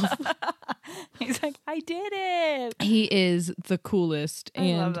himself. He's like, I did it. He is the coolest.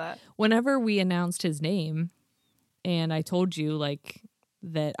 I love that. Whenever we announced his name, and I told you like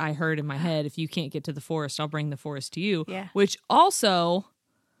that I heard in my head, if you can't get to the forest, I'll bring the forest to you. Yeah. Which also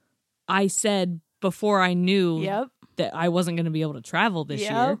I said before I knew that I wasn't going to be able to travel this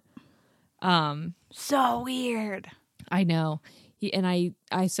year. So weird. I know. I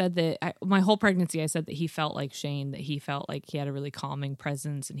said that my whole pregnancy, I said that he felt like Shane, that he felt like he had a really calming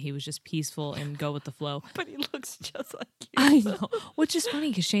presence and he was just peaceful and go with the flow. But he looks just like you. I know. Which is funny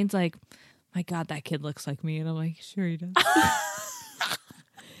because Shane's like, my God, that kid looks like me. And I'm like, sure he does.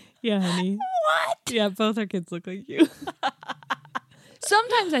 Yeah, honey. What? Yeah, both our kids look like you.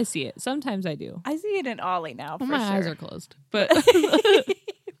 Sometimes I see it. Sometimes I do. I see it in Ollie now. Well, for my sure. eyes are closed, but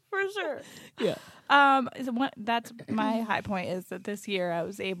for sure. Yeah. That's my high point is that this year I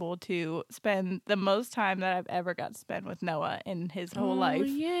was able to spend the most time that I've ever got to spend with Noah in his whole life.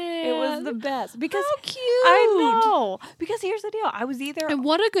 Yeah. It was the best. Because how cute. I know. Because here's the deal. I was either and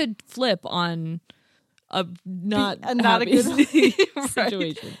what a good flip on a not a good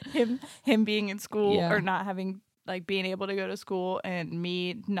situation. Right. Him being in school Yeah. or not having being able to go to school and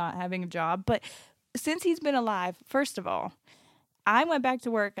me not having a job. But since he's been alive, first of all, I went back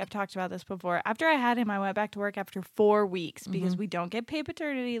to work. I've talked about this before. After I had him, I went back to work after 4 weeks because we don't get paid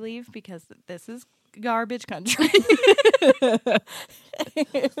paternity leave because this is garbage country.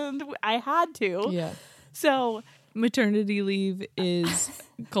 And I had to. Yeah. So maternity leave is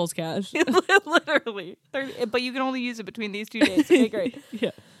Cole's cash. Literally. But you can only use it between these 2 days. Okay, great.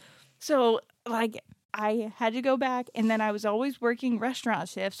 Yeah. So I had to go back, and then I was always working restaurant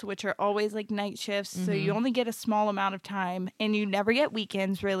shifts, which are always night shifts. So you only get a small amount of time, and you never get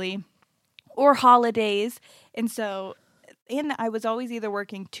weekends really, or holidays. And I was always either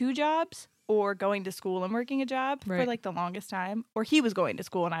working 2 jobs or going to school and working a job for the longest time, or he was going to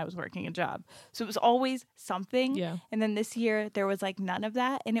school and I was working a job. So it was always something. Yeah. And then this year there was none of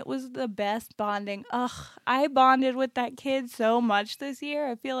that, and it was the best bonding. I bonded with that kid so much this year.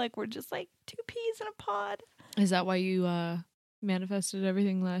 I feel like we're just 2 peas in a pod. Is that why you manifested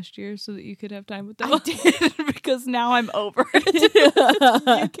everything last year so that you could have time with them? I did, because now I'm over it.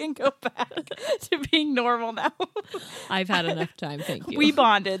 You can go back to being normal now. I've had enough time, thank you. We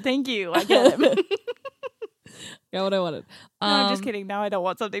bonded. Thank you. I get it. Got what I wanted. No, I'm just kidding. Now I don't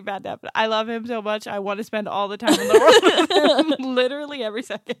want something bad to happen. I love him so much. I want to spend all the time in the world with him, literally every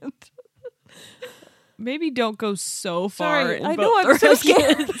second. Maybe don't go so far. Sorry, I know I'm so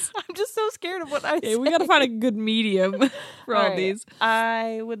scared. I'm just so scared of what I say. We got to find a good medium for all these.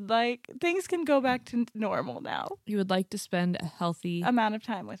 I would things can go back to normal now. You would like to spend a healthy amount of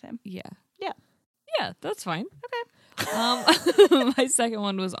time with him. Yeah. Yeah. Yeah, that's fine. Okay. My second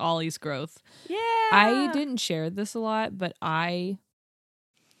one was Ollie's growth. Yeah. I didn't share this a lot, but I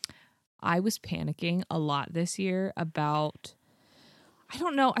was panicking a lot this year about, I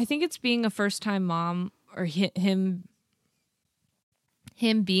don't know, I think it's being a first-time mom, or him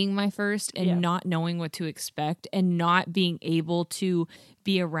being my first and not knowing what to expect and not being able to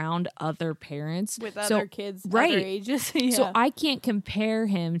be around other parents. With other kids, other ages. So I can't compare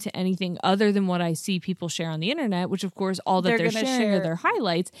him to anything other than what I see people share on the internet, which of course all that they're sharing are their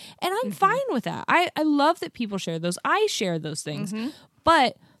highlights. And I'm fine with that. I love that people share those. I share those things.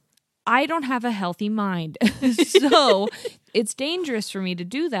 But I don't have a healthy mind. So it's dangerous for me to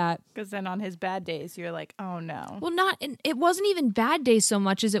do that. Because then on his bad days, you're like, oh no. Well, it wasn't even bad days so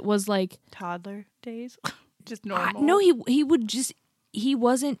much as it was like toddler days. Just normal. No, he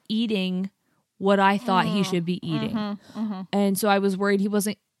wasn't eating what I thought he should be eating. And so I was worried he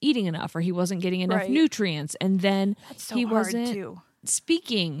wasn't eating enough, or he wasn't getting enough nutrients. And then he wasn't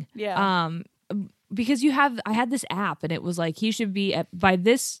speaking. Yeah. Because I had this app, and it was like, he should be by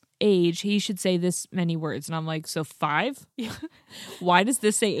this age, he should say this many words. And I'm like, so 5? Yeah. Why does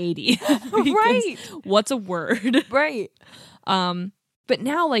this say 80? Right. What's a word? Right. But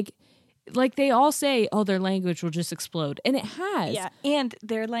now like they all say, oh, their language will just explode. And it has. Yeah. And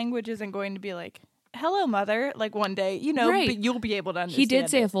their language isn't going to be like, hello, mother, like one day, but you'll be able to understand. He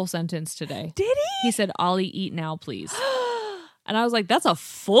did say a full sentence today. Did he? He said, Ollie, eat now, please. And I was like, that's a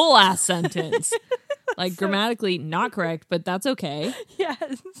full ass sentence. Like grammatically not correct, but that's okay.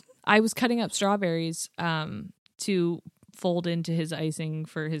 Yes. I was cutting up strawberries to fold into his icing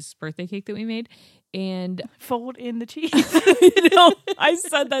for his birthday cake that we made. And fold in the cheese. I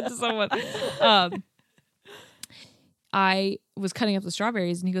said that to someone. I was cutting up the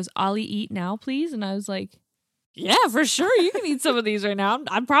strawberries, and he goes, Ollie, eat now, please. And I was like, yeah, for sure. You can eat some of these right now.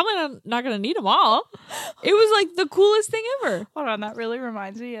 I'm probably not going to need them all. It was like the coolest thing ever. Hold on. That really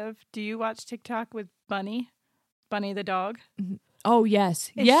reminds me of, do you watch TikTok with Bunny? Bunny the dog? Oh,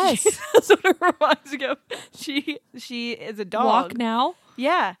 yes. Yes. That's what it reminds me of. She is a dog. Walk now?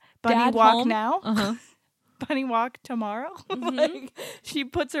 Yeah. Bunny Dad walk home? now? Uh-huh. Bunny walk tomorrow? Like, she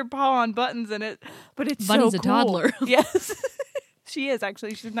puts her paw on buttons in it, but it's Bunny's so a cool. toddler. Yes. She is,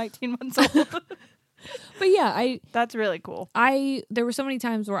 actually. She's 19 months old. But yeah, that's really cool. There were so many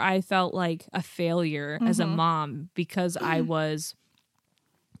times where I felt like a failure as a mom because I was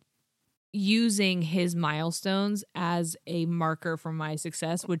using his milestones as a marker for my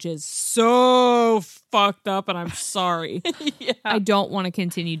success, which is so fucked up, and I'm sorry. Yeah. I don't want to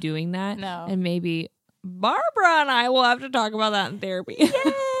continue doing that. No. And maybe Barbara and I will have to talk about that in therapy.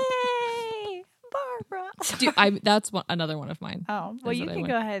 Yay! Barbara. That's another one of mine. Oh, well, you can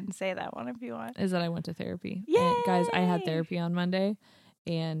go ahead and say that one if you want. Is that I went to therapy. Yay! And guys, I had therapy on Monday.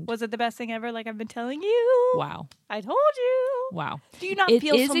 And was it the best thing ever, like I've been telling you? Wow. I told you. Wow. Do you not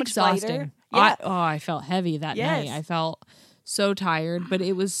feel so much exhausting. lighter? Yeah. I felt heavy that night. I felt so tired, but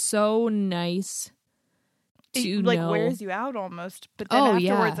it was so nice to it, like, know. wears you out almost. But then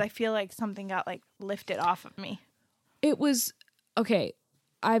afterwards, I feel like something got like lifted off of me. It was okay.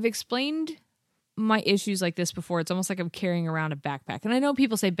 I've explained my issues like this before. It's almost like I'm carrying around a backpack. And I know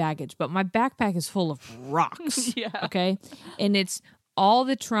people say baggage, but my backpack is full of rocks. Yeah. Okay. And it's all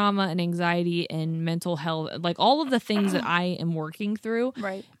the trauma and anxiety and mental health, like all of the things that I am working through.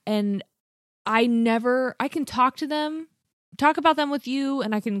 Right. And I can talk about them with you,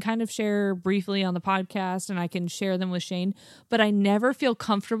 and I can kind of share briefly on the podcast, and I can share them with Shane, but I never feel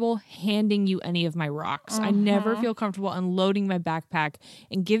comfortable handing you any of my rocks. I never feel comfortable unloading my backpack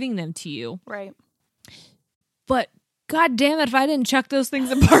and giving them to you. Right. But God damn it, if I didn't chuck those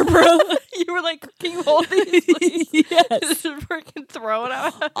things at Barbara. You were like, can you hold these, please? Yes. Just freaking throw it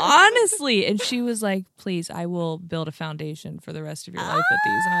out. Honestly. And she was like, please, I will build a foundation for the rest of your life with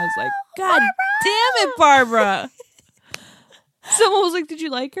these. And I was like, God damn it, Barbara. Someone was like, did you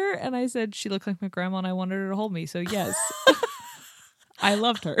like her? And I said, she looked like my grandma and I wanted her to hold me. So yes, I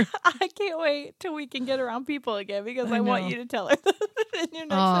loved her. I can't wait till we can get around people again because I want you to tell her in your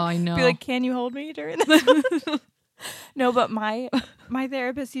next one. I know. Be like, can you hold me during this? No, but my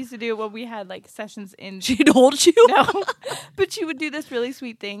therapist used to do it when we had like sessions in. She'd hold you? No, but she would do this really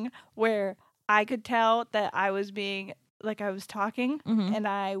sweet thing where I could tell that I was being like I was talking and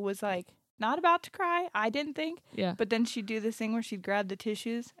I was like not about to cry. I didn't think. Yeah. But then she'd do this thing where she'd grab the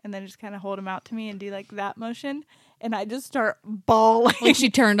tissues and then just kind of hold them out to me and do like that motion. And I just start bawling. Like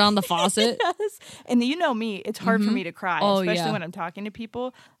she turned on the faucet? Yes. And you know me, it's hard for me to cry, Oh, especially yeah. when I'm talking to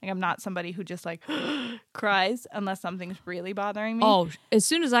people. Like I'm not somebody who just like cries unless something's really bothering me. Oh, as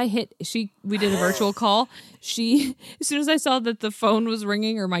soon as I we did a virtual call. As soon as I saw that the phone was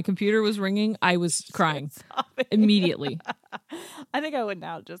ringing or my computer was ringing, I was crying immediately. I think I would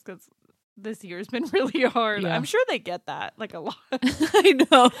now just because this year's been really hard. Yeah. I'm sure they get that like a lot. I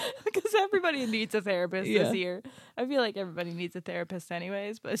know. Because everybody needs a therapist this year. I feel like everybody needs a therapist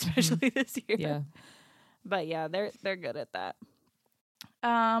anyways, but especially this year. Yeah. But yeah, they're good at that.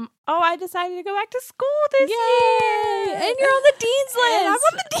 I decided to go back to school this year. And you're on the dean's list. And I'm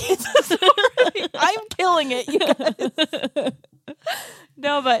on the dean's list already. I'm killing it, you guys.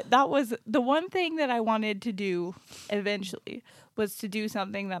 No, but that was the one thing that I wanted to do eventually was to do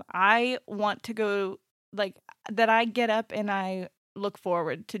something that I want to go, like, that I get up and I look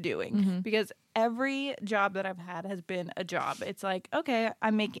forward to doing. Because every job that I've had has been a job. It's like, okay,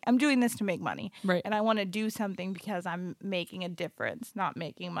 I'm doing this to make money. Right. And I want to do something because I'm making a difference, not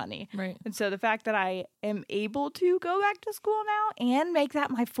making money. Right. And so the fact that I am able to go back to school now and make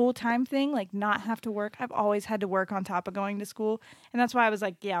that my full-time thing, like not have to work. I've always had to work on top of going to school. And that's why I was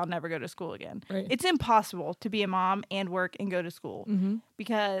like, yeah, I'll never go to school again. Right. It's impossible to be a mom and work and go to school.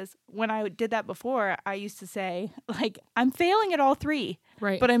 Because when I did that before, I used to say, like, I'm failing at all three.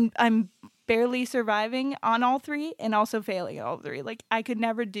 Right. But I'm barely surviving on all three and also failing at all three. Like, I could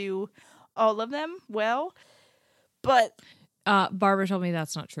never do all of them well. But Barbara told me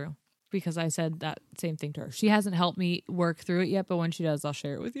that's not true because I said that same thing to her. She hasn't helped me work through it yet, but when she does, I'll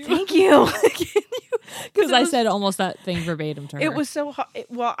share it with you. Thank you. Because I said almost that thing verbatim to her. It was so hard.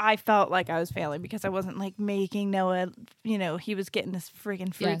 Well, I felt like I was failing because I wasn't like making Noah, he was getting this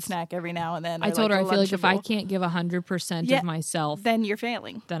freaking fruit snack every now and then. I told her, I feel like if I can't give 100% of myself, then you're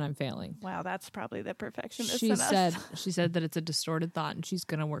failing. Then I'm failing. Wow, that's probably the perfectionist She in us. said that it's a distorted thought and she's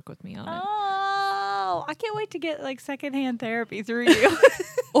going to work with me on it. Oh, I can't wait to get like secondhand therapy through you.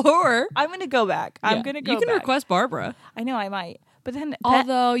 Or I'm going to go back. I'm going to go back. You can request Barbara. I know I might. But then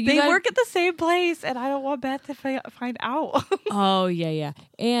although they work at the same place and I don't want Beth to find out. Oh, yeah.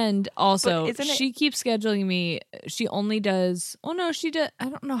 And also, But she keeps scheduling me. She only does, she does, I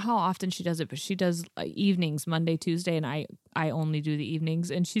don't know how often she does it, but she does evenings, Monday, Tuesday, and I only do the evenings.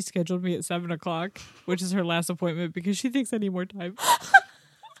 And she scheduled me at 7:00, which is her last appointment because she thinks I need more time.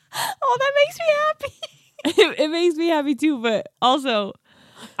 Oh, that makes me happy. It makes me happy too, but also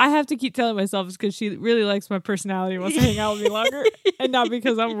I have to keep telling myself it's because she really likes my personality and wants to hang out with me longer and not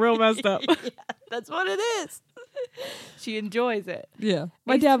because I'm real messed up. Yeah, that's what it is. She enjoys it. Yeah.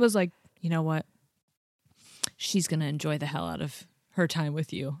 My dad was like, you know what? She's going to enjoy the hell out of her time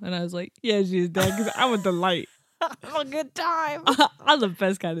with you. And I was like, yeah, she is, Dad, because I'm a delight. I'm a good time. I'm the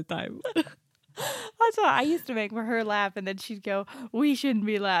best kind of time. That's what I used to make her laugh, and then she'd go, "We shouldn't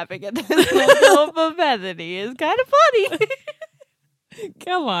be laughing at this level of Bethany. It's kind of funny."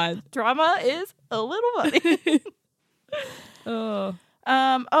 Come on, drama is a little funny.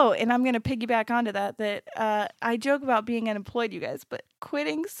 And I'm gonna piggyback onto that. I joke about being unemployed, you guys, but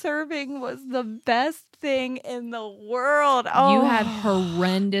quitting serving was the best thing in the world. Oh, you had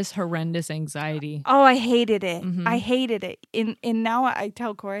horrendous anxiety. Oh, I hated it. I hated it. And now I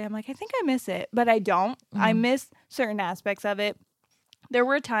tell Corey, I'm like, I think I miss it, but I don't. I miss certain aspects of it. There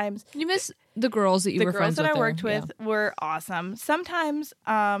were times you miss the girls that you were friends with. The girls that I worked with were awesome. Sometimes,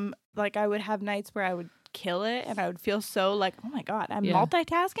 like I would have nights where I would kill it and I would feel so like, oh my God, I'm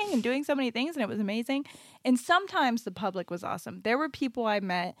multitasking and doing so many things, and it was amazing. And sometimes the public was awesome. There were people I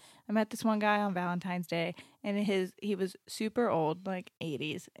met this one guy on Valentine's Day, and he was super old, like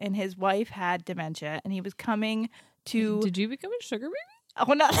 80s, and his wife had dementia, and he was coming to... Did you become a sugar baby?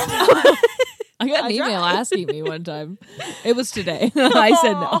 Oh, no. I got an email asking me one time. It was today. I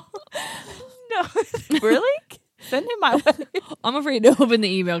said no. No. Really? Send him my way. I'm afraid to open the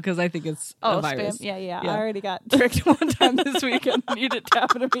email because I think it's a virus. Spam. Yeah. I already got tricked one time this weekend. You did it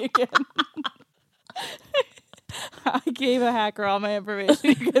happen to me again. I gave a hacker all my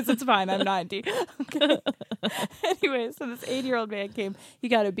information because it's fine. I'm 90. Okay. Anyway, so this 80-year-old man came. He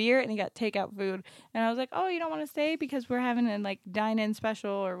got a beer and he got takeout food. And I was like, oh, you don't want to stay because we're having a like dine-in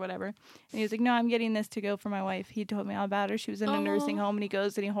special or whatever. And he was like, no, I'm getting this to go for my wife. He told me all about her. She was in a nursing home, and he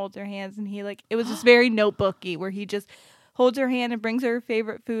goes and he holds her hands, and he like, it was just very notebooky where he just holds her hand and brings her her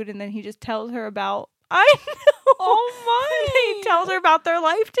favorite food, and then he just tells her about, I know. Oh my. He tells her about their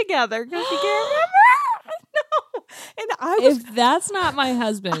life together because she can't remember. No. And if that's not my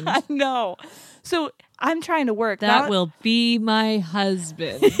husband. I know. So I'm trying to work. That will be my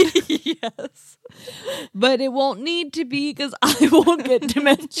husband. Yes. But it won't need to be because I won't get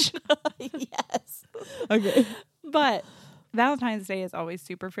dementia. Yes. Okay. But Valentine's Day is always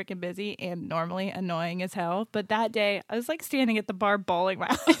super freaking busy and normally annoying as hell. But that day, I was like standing at the bar bawling my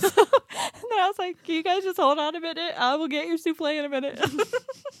eyes out. And then I was like, can you guys just hold on a minute? I will get your souffle in a minute.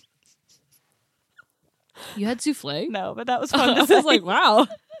 You had souffle? No, but that was fun to say. I was like, wow.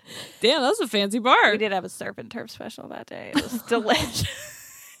 Damn, that was a fancy bar. We did have a surf and turf special that day. It was delicious.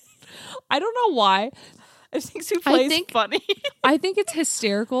 I don't know why. I think souffle is funny. I think it's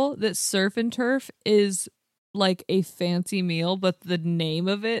hysterical that surf and turf is like a fancy meal, but the name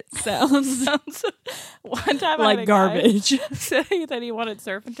of it sounds one time like I had a garbage. guy say that he wanted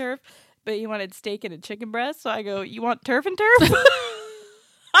surf and turf, but he wanted steak and a chicken breast. So I go, "You want turf and turf?"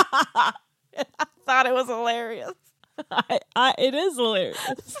 I thought it was hilarious. It is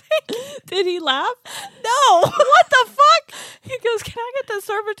hilarious. Did he laugh? No. What the fuck? He goes, "Can I get the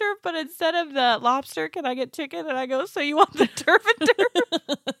surf and turf, but instead of the lobster, can I get chicken?" And I go, "So you want the turf and turf?"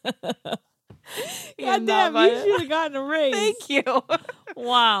 God damn, you should have gotten a raise. Thank you.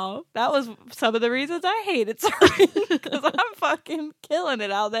 Wow. That was some of the reasons I hated surfing, because I'm fucking killing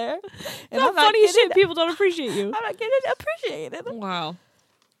it out there. And Not funny shit. People don't appreciate you. I'm not getting appreciated. Wow.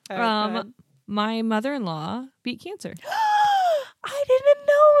 Right, my mother-in-law beat cancer. I didn't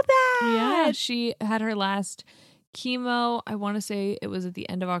know that. Yeah, she had her last chemo. I want to say it was at the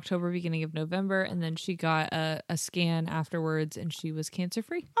end of October, beginning of November, and then she got a scan afterwards, and she was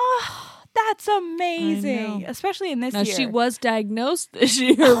cancer-free. Oh, that's amazing, especially in this year. She was diagnosed this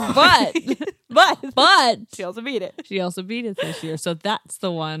year, but she also beat it. She also beat it this year, so that's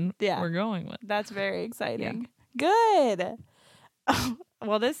the one we're going with. That's very exciting. Yeah. Good.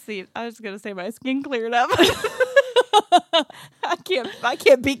 Well, I was gonna say my skin cleared up. I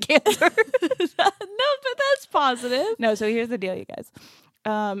can't beat cancer. No, but that's positive. No, so here's the deal, you guys.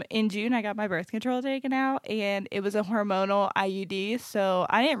 In June, I got my birth control taken out, and it was a hormonal IUD. So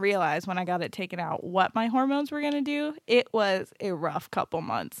I didn't realize when I got it taken out what my hormones were going to do. It was a rough couple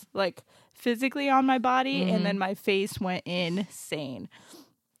months, like physically on my body, and then my face went insane.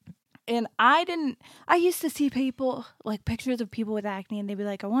 And I used to see people, like pictures of people with acne, and they'd be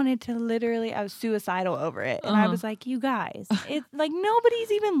like, I was suicidal over it. And I was like, you guys, it's like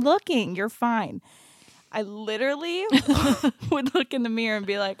nobody's even looking. You're fine. I literally would look in the mirror and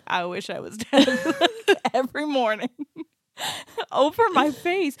be like, I wish I was dead every morning over my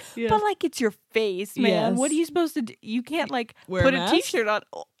face. Yeah. But like, it's your face, man. Yes. What are you supposed to do? You can't like put a t-shirt on.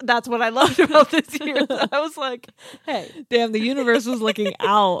 That's what I loved about this year. I was like, hey. Damn, the universe was looking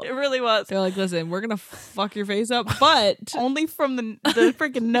out. It really was. They're like, listen, we're going to fuck your face up, but only from the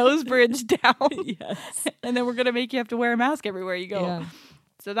freaking nose bridge down. Yes. And then we're going to make you have to wear a mask everywhere you go. Yeah.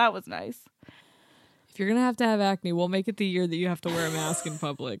 So that was nice. If you're going to have acne, we'll make it the year that you have to wear a mask in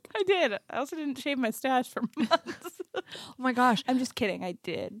public. I did. I also didn't shave my stash for months. Oh my gosh. I'm just kidding. I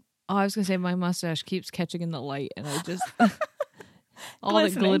did. Oh, I was going to say my mustache keeps catching in the light, and I just... all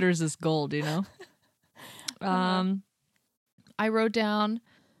that glitters is gold, you know? I wrote down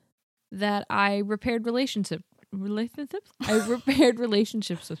that I repaired relationships. I repaired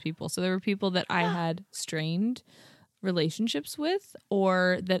relationships with people. So there were people that I had strained relationships with,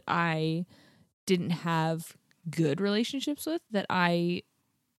 or that I didn't have good relationships with, that I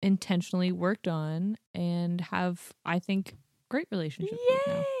intentionally worked on and have, I think, great relationships with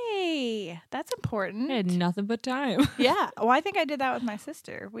now. Yay! That's important. I had nothing but time. Yeah. Well, I think I did that with my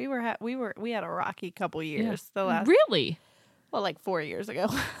sister. We had a rocky couple years. Yeah. The last Really? Well, like 4 years ago.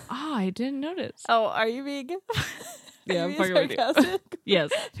 Oh, I didn't notice. Oh, are you being? Yeah, I'm fucking with you.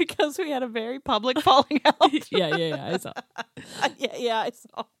 Yes, because we had a very public falling out. Yeah. I saw. Yeah, I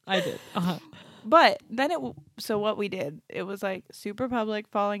saw. I did. But then so what we did, it was like super public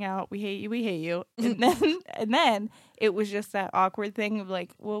falling out. We hate you. And then it was just that awkward thing of like,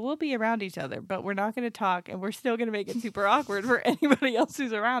 well, we'll be around each other, but we're not going to talk, and we're still going to make it super awkward for anybody else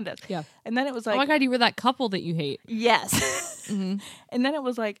who's around us. Yeah. And then it was like, oh my God, you were that couple that you hate. Yes. Mm-hmm. And then it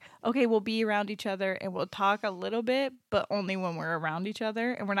was like, okay, we'll be around each other and we'll talk a little bit, but only when we're around each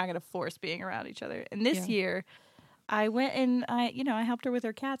other, and we're not going to force being around each other. And this year, I went and I helped her with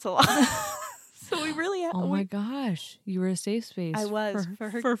her cats a lot. So we really oh my gosh, you were a safe space. I was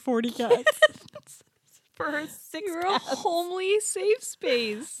for 40 cats. For her 6 You were cats. a homely safe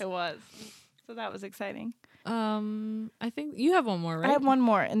space. It was. So that was exciting. I think you have one more, right? I have one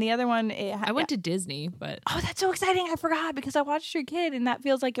more, and the other one I went to Disney, but that's so exciting. I forgot because I watched your kid, and that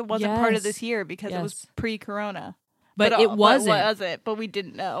feels like it wasn't part of this year because it was pre-corona. But it wasn't. But we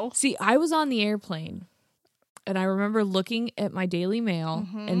didn't know. See, I was on the airplane. And I remember looking at my Daily Mail,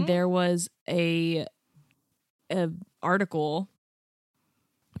 and there was a article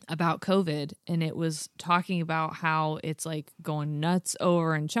about COVID, and it was talking about how it's like going nuts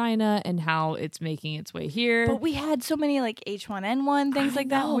over in China and how it's making its way here. But we had so many like H1N1 things like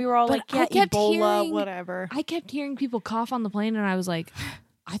that, and we were all but like, yeah, I kept Ebola, hearing- whatever. I kept hearing people cough on the plane, and I was like,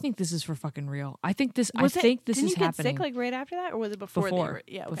 I think this is for fucking real. I think this Didn't is you happening. get sick like right after that, or was it before?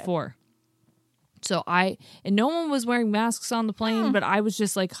 Before. So and no one was wearing masks on the plane, but I was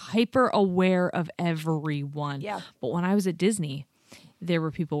just like hyper aware of everyone. Yeah. But when I was at Disney, there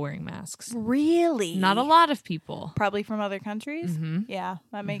were people wearing masks. Really? Not a lot of people. Probably from other countries? Mhm. Yeah,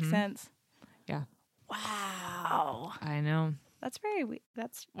 that makes sense. Yeah. Wow. I know. That's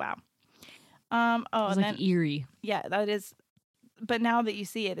wow. It was and like then, eerie. yeah, that is, but now that you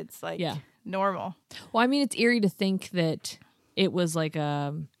see it, it's like normal. Well, I mean, it's eerie to think that it was like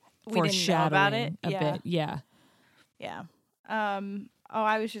a We didn't know foreshadowing about it? a Yeah. bit. Yeah. Yeah.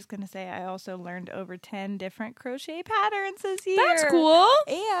 I was just going to say, I also learned over 10 different crochet patterns this year. That's cool.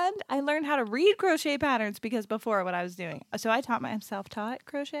 And I learned how to read crochet patterns because before what I was doing. So I taught myself self-taught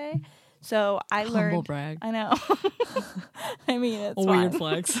crochet. So I learned. Humble brag. I know. I mean, it's A weird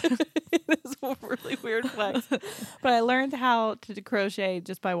fine. flex. It is a really weird flex. But I learned how to crochet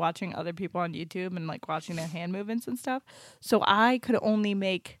just by watching other people on YouTube and like watching their hand movements and stuff. So I could only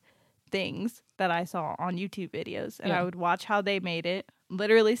make things that I saw on YouTube videos, and I would watch how they made it,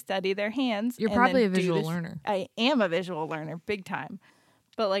 literally study their hands. You're and probably then a do visual this. learner. I am a visual learner, big time.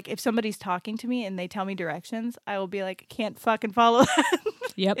 But like, if somebody's talking to me and they tell me directions, I will be like, can't fucking follow that.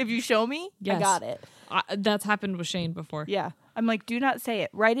 Yep. If you show me, I got it. That's happened with Shane before. Yeah. I'm like, do not say it.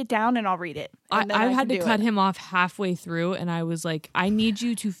 Write it down and I'll read it. And then I can had to do cut it. him off halfway through, and I was like, I need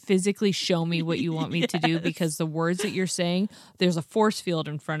you to physically show me what you want me to do, because the words that you're saying, there's a force field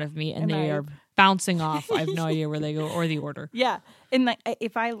in front of me, and they are bouncing off. I have no idea where they go or the order. Yeah. And like,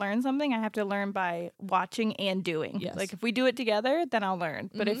 if I learn something, I have to learn by watching and doing. Yes. Like if we do it together, then I'll learn.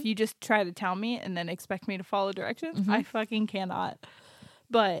 But if you just try to tell me and then expect me to follow directions, I fucking cannot.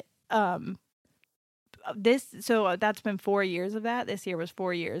 But that's been 4 years of that. This year was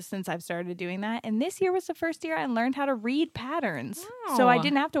 4 years since I've started doing that. And this year was the first year I learned how to read patterns. So I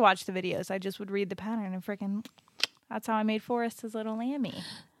didn't have to watch the videos. I just would read the pattern and freaking, that's how I made Forrest his little lammy.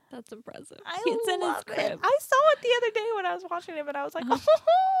 That's impressive. It's in his crib. I saw it the other day when I was watching it, but I was like, oh,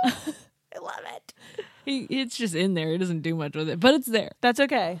 I love it. It's just in there. It doesn't do much with it, but it's there. That's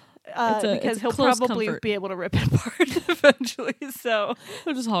okay. Because it's he'll close probably comfort. be able to rip it apart eventually. So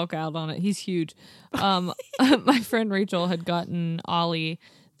He'll just Hulk out on it. He's huge. My friend Rachel had gotten Ollie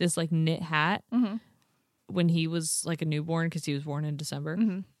this like knit hat when he was like a newborn, because he was born in December.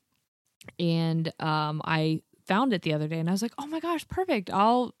 And I found it the other day, and I was like, oh my gosh, perfect.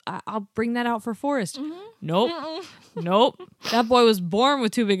 I'll bring that out for Forrest. Nope. Nope. That boy was born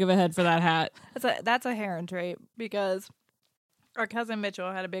with too big of a head for that hat. that's a Heron trait, because our cousin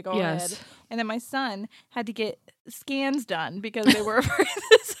Mitchell had a big old head, and then my son had to get scans done because they were afraid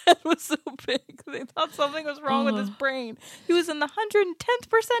his head was so big. They thought something was wrong with his brain. He was in the 110th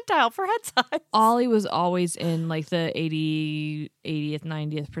percentile for head size. Ollie was always in like the 80th,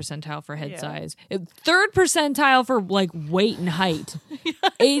 90th percentile for head size. Third percentile for like weight and height.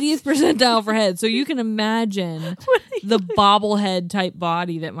 80th percentile for head. So you can imagine the bobblehead type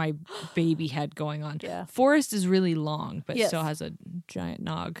body that my baby had going on. Yeah. Forrest is really long, but still has a giant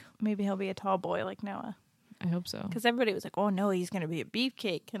nog. Maybe he'll be a tall boy like Noah. I hope so. Because everybody was like, oh no, he's going to be a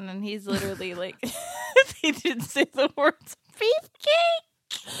beefcake. And then he's literally like, he didn't say the words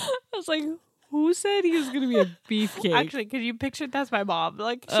beefcake. I was like, who said he was going to be a beefcake? Actually, because you pictured, that's my mom.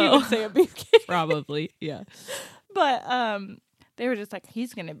 Like, she would say a beefcake. Probably, yeah. But they were just like,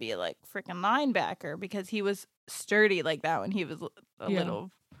 he's going to be like freaking linebacker, because he was sturdy like that when he was a little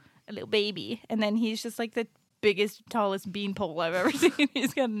baby. And then he's just like the biggest, tallest beanpole I've ever seen.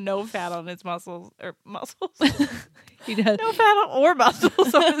 He's got no fat on his muscles. He does. No fat or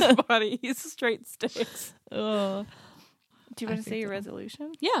muscles on his body. He's straight sticks. Oh. Do you want to say your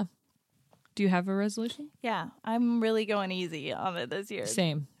resolution? Yeah. Do you have a resolution? Yeah, I'm really going easy on it this year.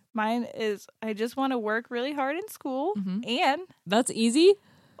 Same. Mine is, I just want to work really hard in school, and that's easy.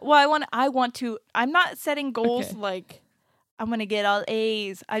 Well, I want to. I'm not setting goals like I'm going to get all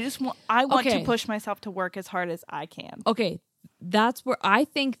A's. I want to push myself to work as hard as I can. Okay, that's where I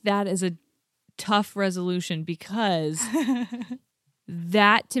think that is a tough resolution, because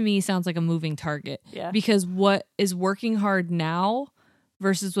that to me sounds like a moving target. Yeah. Because what is working hard now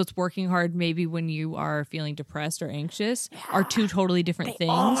versus what's working hard maybe when you are feeling depressed or anxious are two totally different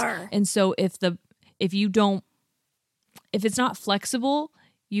things. And so if it's not flexible,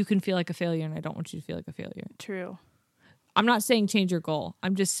 you can feel like a failure, and I don't want you to feel like a failure. True. I'm not saying change your goal.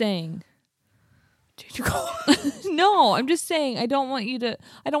 I'm just saying change your goal. No, I'm just saying I don't want you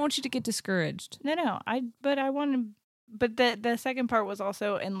to get discouraged. No. But the second part was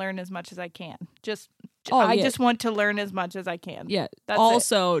also and learn as much as I can. I just want to learn as much as I can. Yeah. That's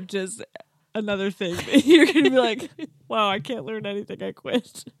also, just another thing. You're going to be like, wow, I can't learn anything. I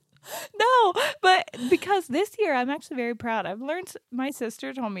quit. No, but because this year I'm actually very proud. I've learned. My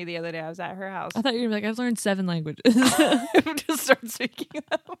sister told me the other day I was at her house. I thought you were like, I've learned 7 languages. Just start speaking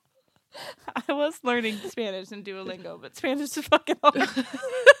them. I was learning Spanish and Duolingo, but Spanish is fucking hard.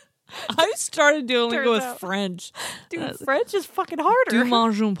 I started Duolingo with out. French. Dude, French is fucking harder. Tu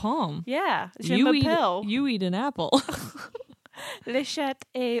manges une pomme. Yeah. You eat an apple. Le chat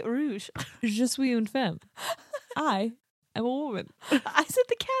est rouge. Je suis une femme. I am a woman. I said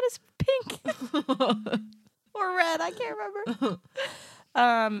the cat is pink. Or red. I can't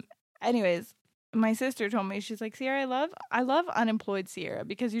remember. Anyways, my sister told me, she's like, Sierra, I love unemployed Sierra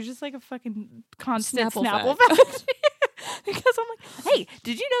because you're just like a fucking constant Snapple fact. Because I'm like, hey,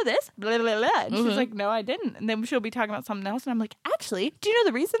 did you know this? Blah, blah, blah. And she's like, no, I didn't. And then she'll be talking about something else. And I'm like, actually, do you know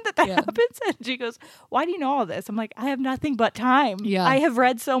the reason that happens? And she goes, why do you know all this? I'm like, I have nothing but time. Yeah. I have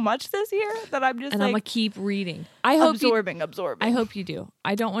read so much this year that I'm just and like. I'm going to keep reading. Absorbing. I hope you do.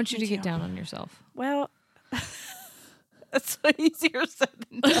 I don't want you to get down on yourself. Well, that's easier said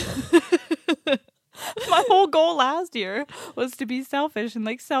than done. My whole goal last year was to be selfish and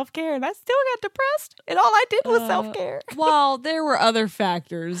like self-care, and I still got depressed, and all I did was self-care. Well, there were other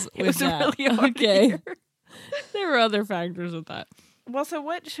factors with that. Really hard okay. There were other factors with that. Well, so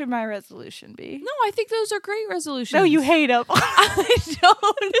what should my resolution be? No, I think those are great resolutions. No, you hate them. I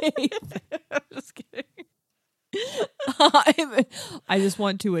don't hate them. I'm just kidding. I just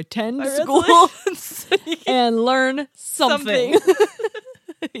want to attend school and learn something.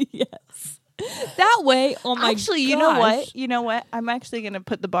 Yes. That way, oh my gosh. Actually, you know what? I'm actually going to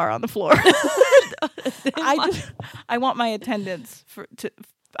put the bar on the floor. I want my attendance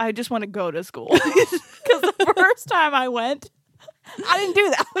I just want to go to school. Because the first time I went, I didn't do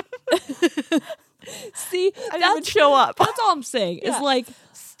that. See, I didn't even show up. That's all I'm saying. Yeah. It's like,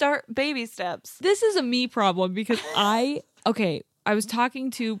 start baby steps. This is a me problem because I was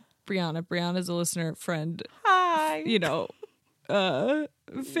talking to Brianna. Brianna's a listener, friend. Hi. You know,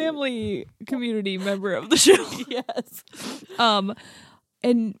 family community member of the show. Yes.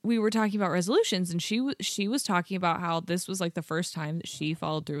 And we were talking about resolutions, and she was talking about how this was like the first time that she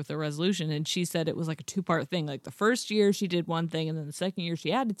followed through with a resolution, and she said it was like a 2-part thing. Like the first year she did one thing, and then the second year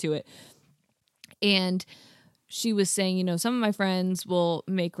she added to it. And she was saying, you know, some of my friends will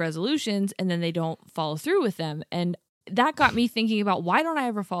make resolutions and then they don't follow through with them. And that got me thinking about, why don't I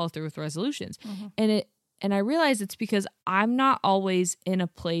ever follow through with resolutions? Mm-hmm. And I realized it's because I'm not always in a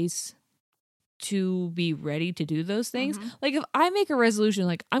place to be ready to do those things. Mm-hmm. Like if I make a resolution,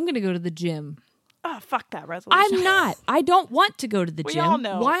 like I'm going to go to the gym. Oh, fuck that resolution. I'm not. I don't want to go to the gym. We all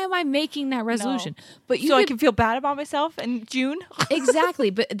know. Why am I making that resolution? No. But I can feel bad about myself in June.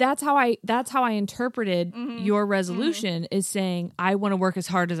 Exactly. But that's how I interpreted your resolution is saying I want to work as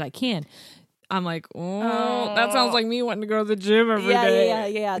hard as I can. I'm like, that sounds like me wanting to go to the gym every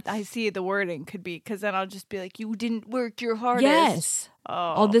day. Yeah. I see the wording could be, because then I'll just be like, you didn't work your hardest. Yes.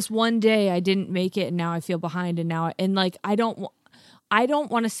 Oh, this one day I didn't make it, and now I feel behind, I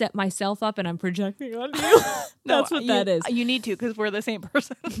don't want to set myself up, and I'm projecting on you. That's what that is. You need to, because we're the same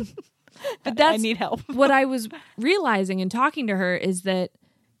person. But I need help. What I was realizing and talking to her is that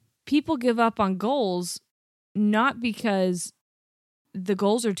people give up on goals not because the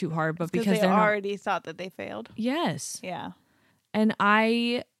goals are too hard, but because they already thought that they failed. Yes. Yeah. And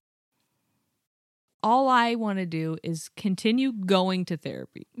all I want to do is continue going to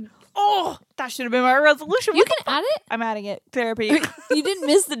therapy. Oh, that should have been my resolution. You can add it? I'm adding it. Therapy. You didn't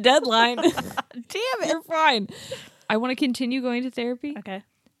miss the deadline. Damn it. You're fine. I want to continue going to therapy. Okay.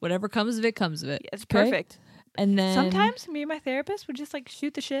 Whatever comes of it, comes of it. It's perfect. And then sometimes me and my therapist would just like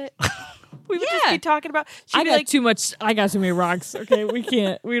shoot the shit. We would just be talking about. I got too many rocks. Okay, I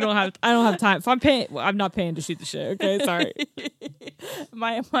don't have time. If I'm paying, I'm not paying to shoot the shit. Okay, sorry.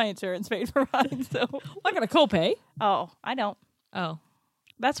 my insurance paid for mine, so I got a copay. Oh, I don't. Oh,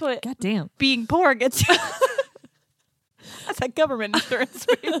 that's what. Goddamn. Being poor gets you. That's that government insurance,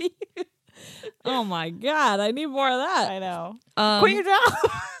 baby. Oh my god, I need more of that. I know. Quit your job.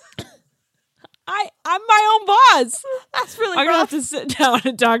 I'm my own boss. That's really I'm rough. gonna have to sit down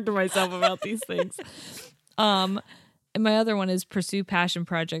and talk to myself about these things. And my other one is pursue passion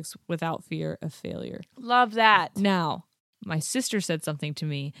projects without fear of failure. Love that. Now, my sister said something to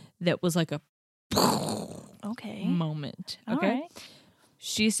me that was like a moment. Okay. All right.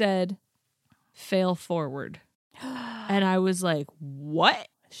 She said, fail forward. And I was like, what?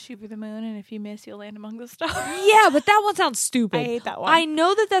 Shoot for the moon, and if you miss, you'll land among the stars. Yeah, but that one sounds stupid. I hate that one. I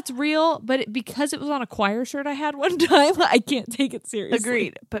know that that's real, but because it was on a choir shirt I had one time, I can't take it seriously.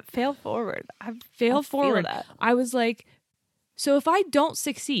 Agreed. But fail forward. Fail forward. I was like, so if I don't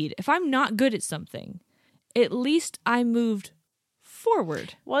succeed, if I'm not good at something, at least I moved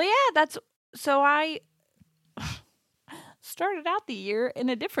forward. Well, yeah, so I started out the year in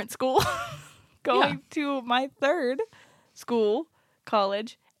a different school, going to my third school,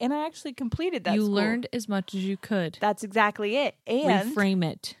 college, and I actually completed that You school. learned as much as you could. That's exactly it. And reframe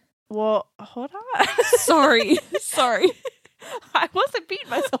it. Well, hold on. Sorry. I wasn't beating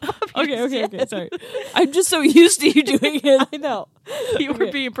myself up. Okay. Sorry. I'm just so used to you doing it. I know. You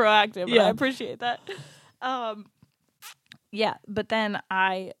were being proactive. Yeah. I appreciate that. Yeah, but then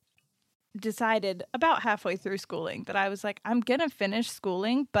I decided about halfway through schooling that I was like, I'm going to finish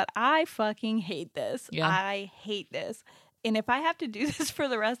schooling, but I fucking hate this. Yeah. I hate this. And if I have to do this for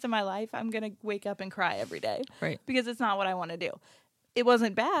the rest of my life, I'm going to wake up and cry every day. Right. Because it's not what I want to do. It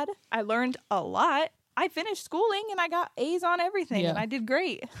wasn't bad. I learned a lot. I finished schooling and I got A's on everything and I did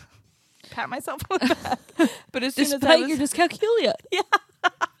great. Pat myself on the back. But as soon as I was... your dyscalculia. Yeah.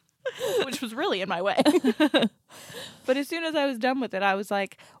 Which was really in my way. But as soon as I was done with it, I was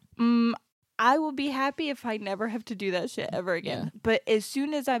like, I will be happy if I never have to do that shit ever again. Yeah. But as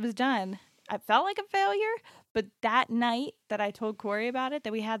soon as I was done, I felt like a failure. But that night that I told Corey about it,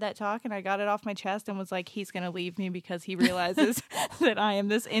 that we had that talk and I got it off my chest and was like, he's going to leave me because he realizes that I am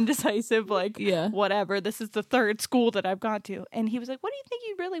this indecisive, whatever. This is the third school that I've gone to. And he was like, what do you think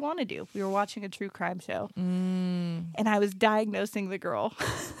you really want to do? We were watching a true crime show. And I was diagnosing the girl.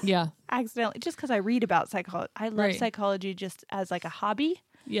 Yeah. Accidentally, just because I read about psychology. I love psychology just as like a hobby.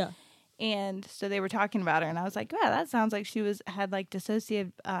 Yeah. And so they were talking about her and I was like, yeah, that sounds like she had like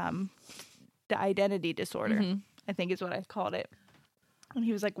dissociative identity disorder, I think is what I called it. And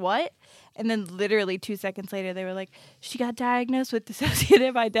he was like, what? And then literally 2 seconds later, they were like, she got diagnosed with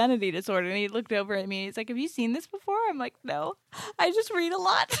dissociative identity disorder. And he looked over at me and he's like, have you seen this before? I'm like, no, I just read a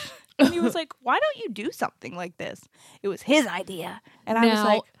lot. And he was like, why don't you do something like this? It was his idea. And I was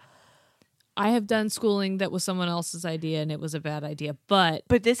like, I have done schooling that was someone else's idea and it was a bad idea, but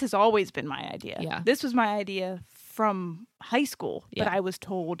this has always been my idea. Yeah. This was my idea from high school, but I was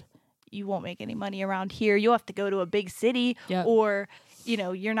told, you won't make any money around here. You'll have to go to a big city or,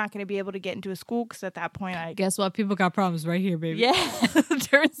 you're not going to be able to get into a school because at that point guess what? People got problems right here, baby. Yeah,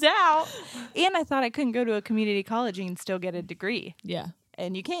 turns out. And I thought I couldn't go to a community college and still get a degree. Yeah.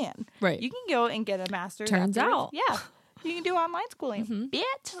 And you can. Right. You can go and get a master's. Turns out. Yeah. You can do online schooling.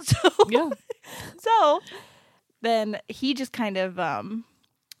 Bitch. So then he just kind of,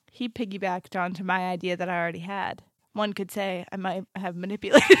 he piggybacked onto my idea that I already had. One could say I might have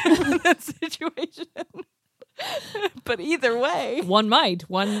manipulated him in that situation. But either way. One might.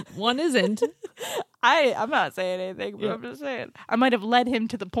 One isn't. I'm not saying anything, but I'm just saying. I might have led him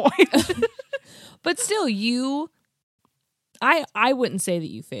to the point. But still, I wouldn't say that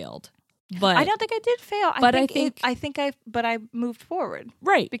you failed. But I don't think I did fail. I moved forward.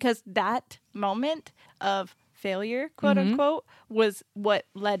 Right. Because that moment of failure, quote unquote, was what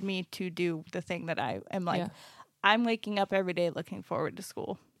led me to do the thing that I am like. Yeah. I'm waking up every day looking forward to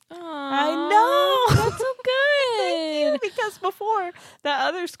school. Aww, I know. That's so good. Thank you. Because before that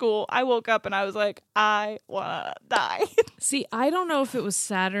other school, I woke up and I was like, I want to die. See, I don't know if it was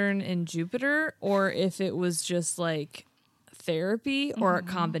Saturn and Jupiter or if it was just like therapy or a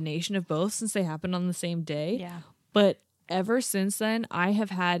combination of both since they happened on the same day. Yeah. But ever since then, I have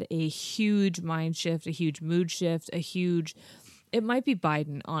had a huge mind shift, a huge mood shift, it might be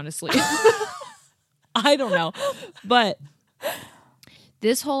Biden, honestly. I don't know. But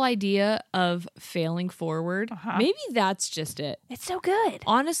this whole idea of failing forward, maybe that's just it. It's so good.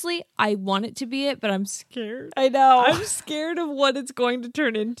 Honestly, I want it to be it, but I'm scared. I know. I'm scared of what it's going to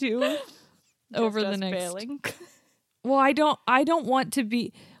turn into over the next. Failing. Well, I don't want to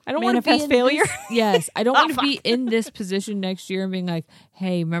be. I don't want to be in failure. Yes, I don't want to be in this position next year and being like,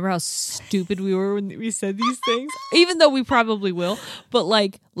 "Hey, remember how stupid we were when we said these things?" Even though we probably will, but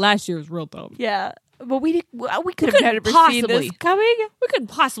like last year was real dumb. Yeah. But we could have never seen this coming. We couldn't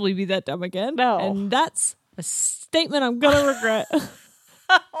possibly be that dumb again. No. And that's a statement I'm going to regret.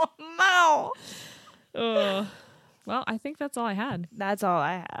 Oh, no. Well, I think that's all I had. That's all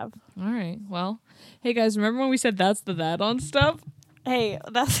I have. All right. Well, hey, guys, remember when we said that's the that on stuff? Hey,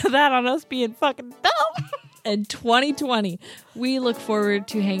 that's the that on us being fucking dumb. In 2020, we look forward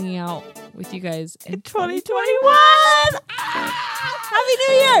to hanging out with you guys in 2021. Happy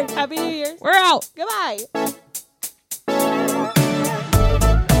New Year. Happy New Year. We're out. Goodbye.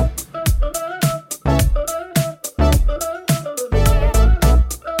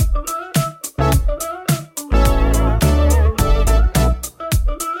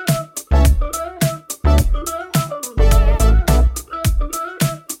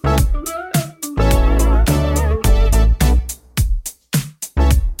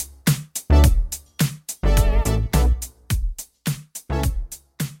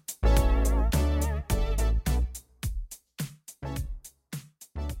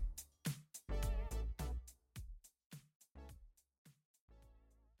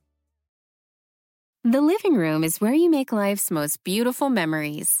 The living room is where you make life's most beautiful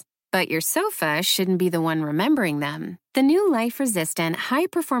memories. But your sofa shouldn't be the one remembering them. The new life-resistant,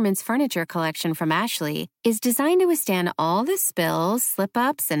 high-performance furniture collection from Ashley is designed to withstand all the spills,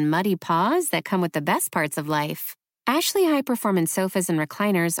 slip-ups, and muddy paws that come with the best parts of life. Ashley high-performance sofas and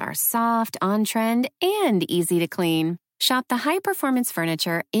recliners are soft, on-trend, and easy to clean. Shop the high-performance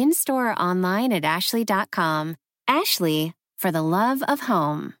furniture in-store or online at ashley.com. Ashley, for the love of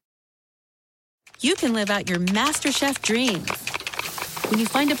home. You can live out your MasterChef dreams when you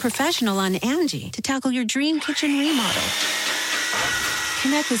find a professional on Angie to tackle your dream kitchen remodel.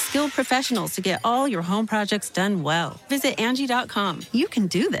 Connect with skilled professionals to get all your home projects done well. Visit Angie.com. You can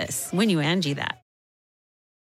do this when you Angie that.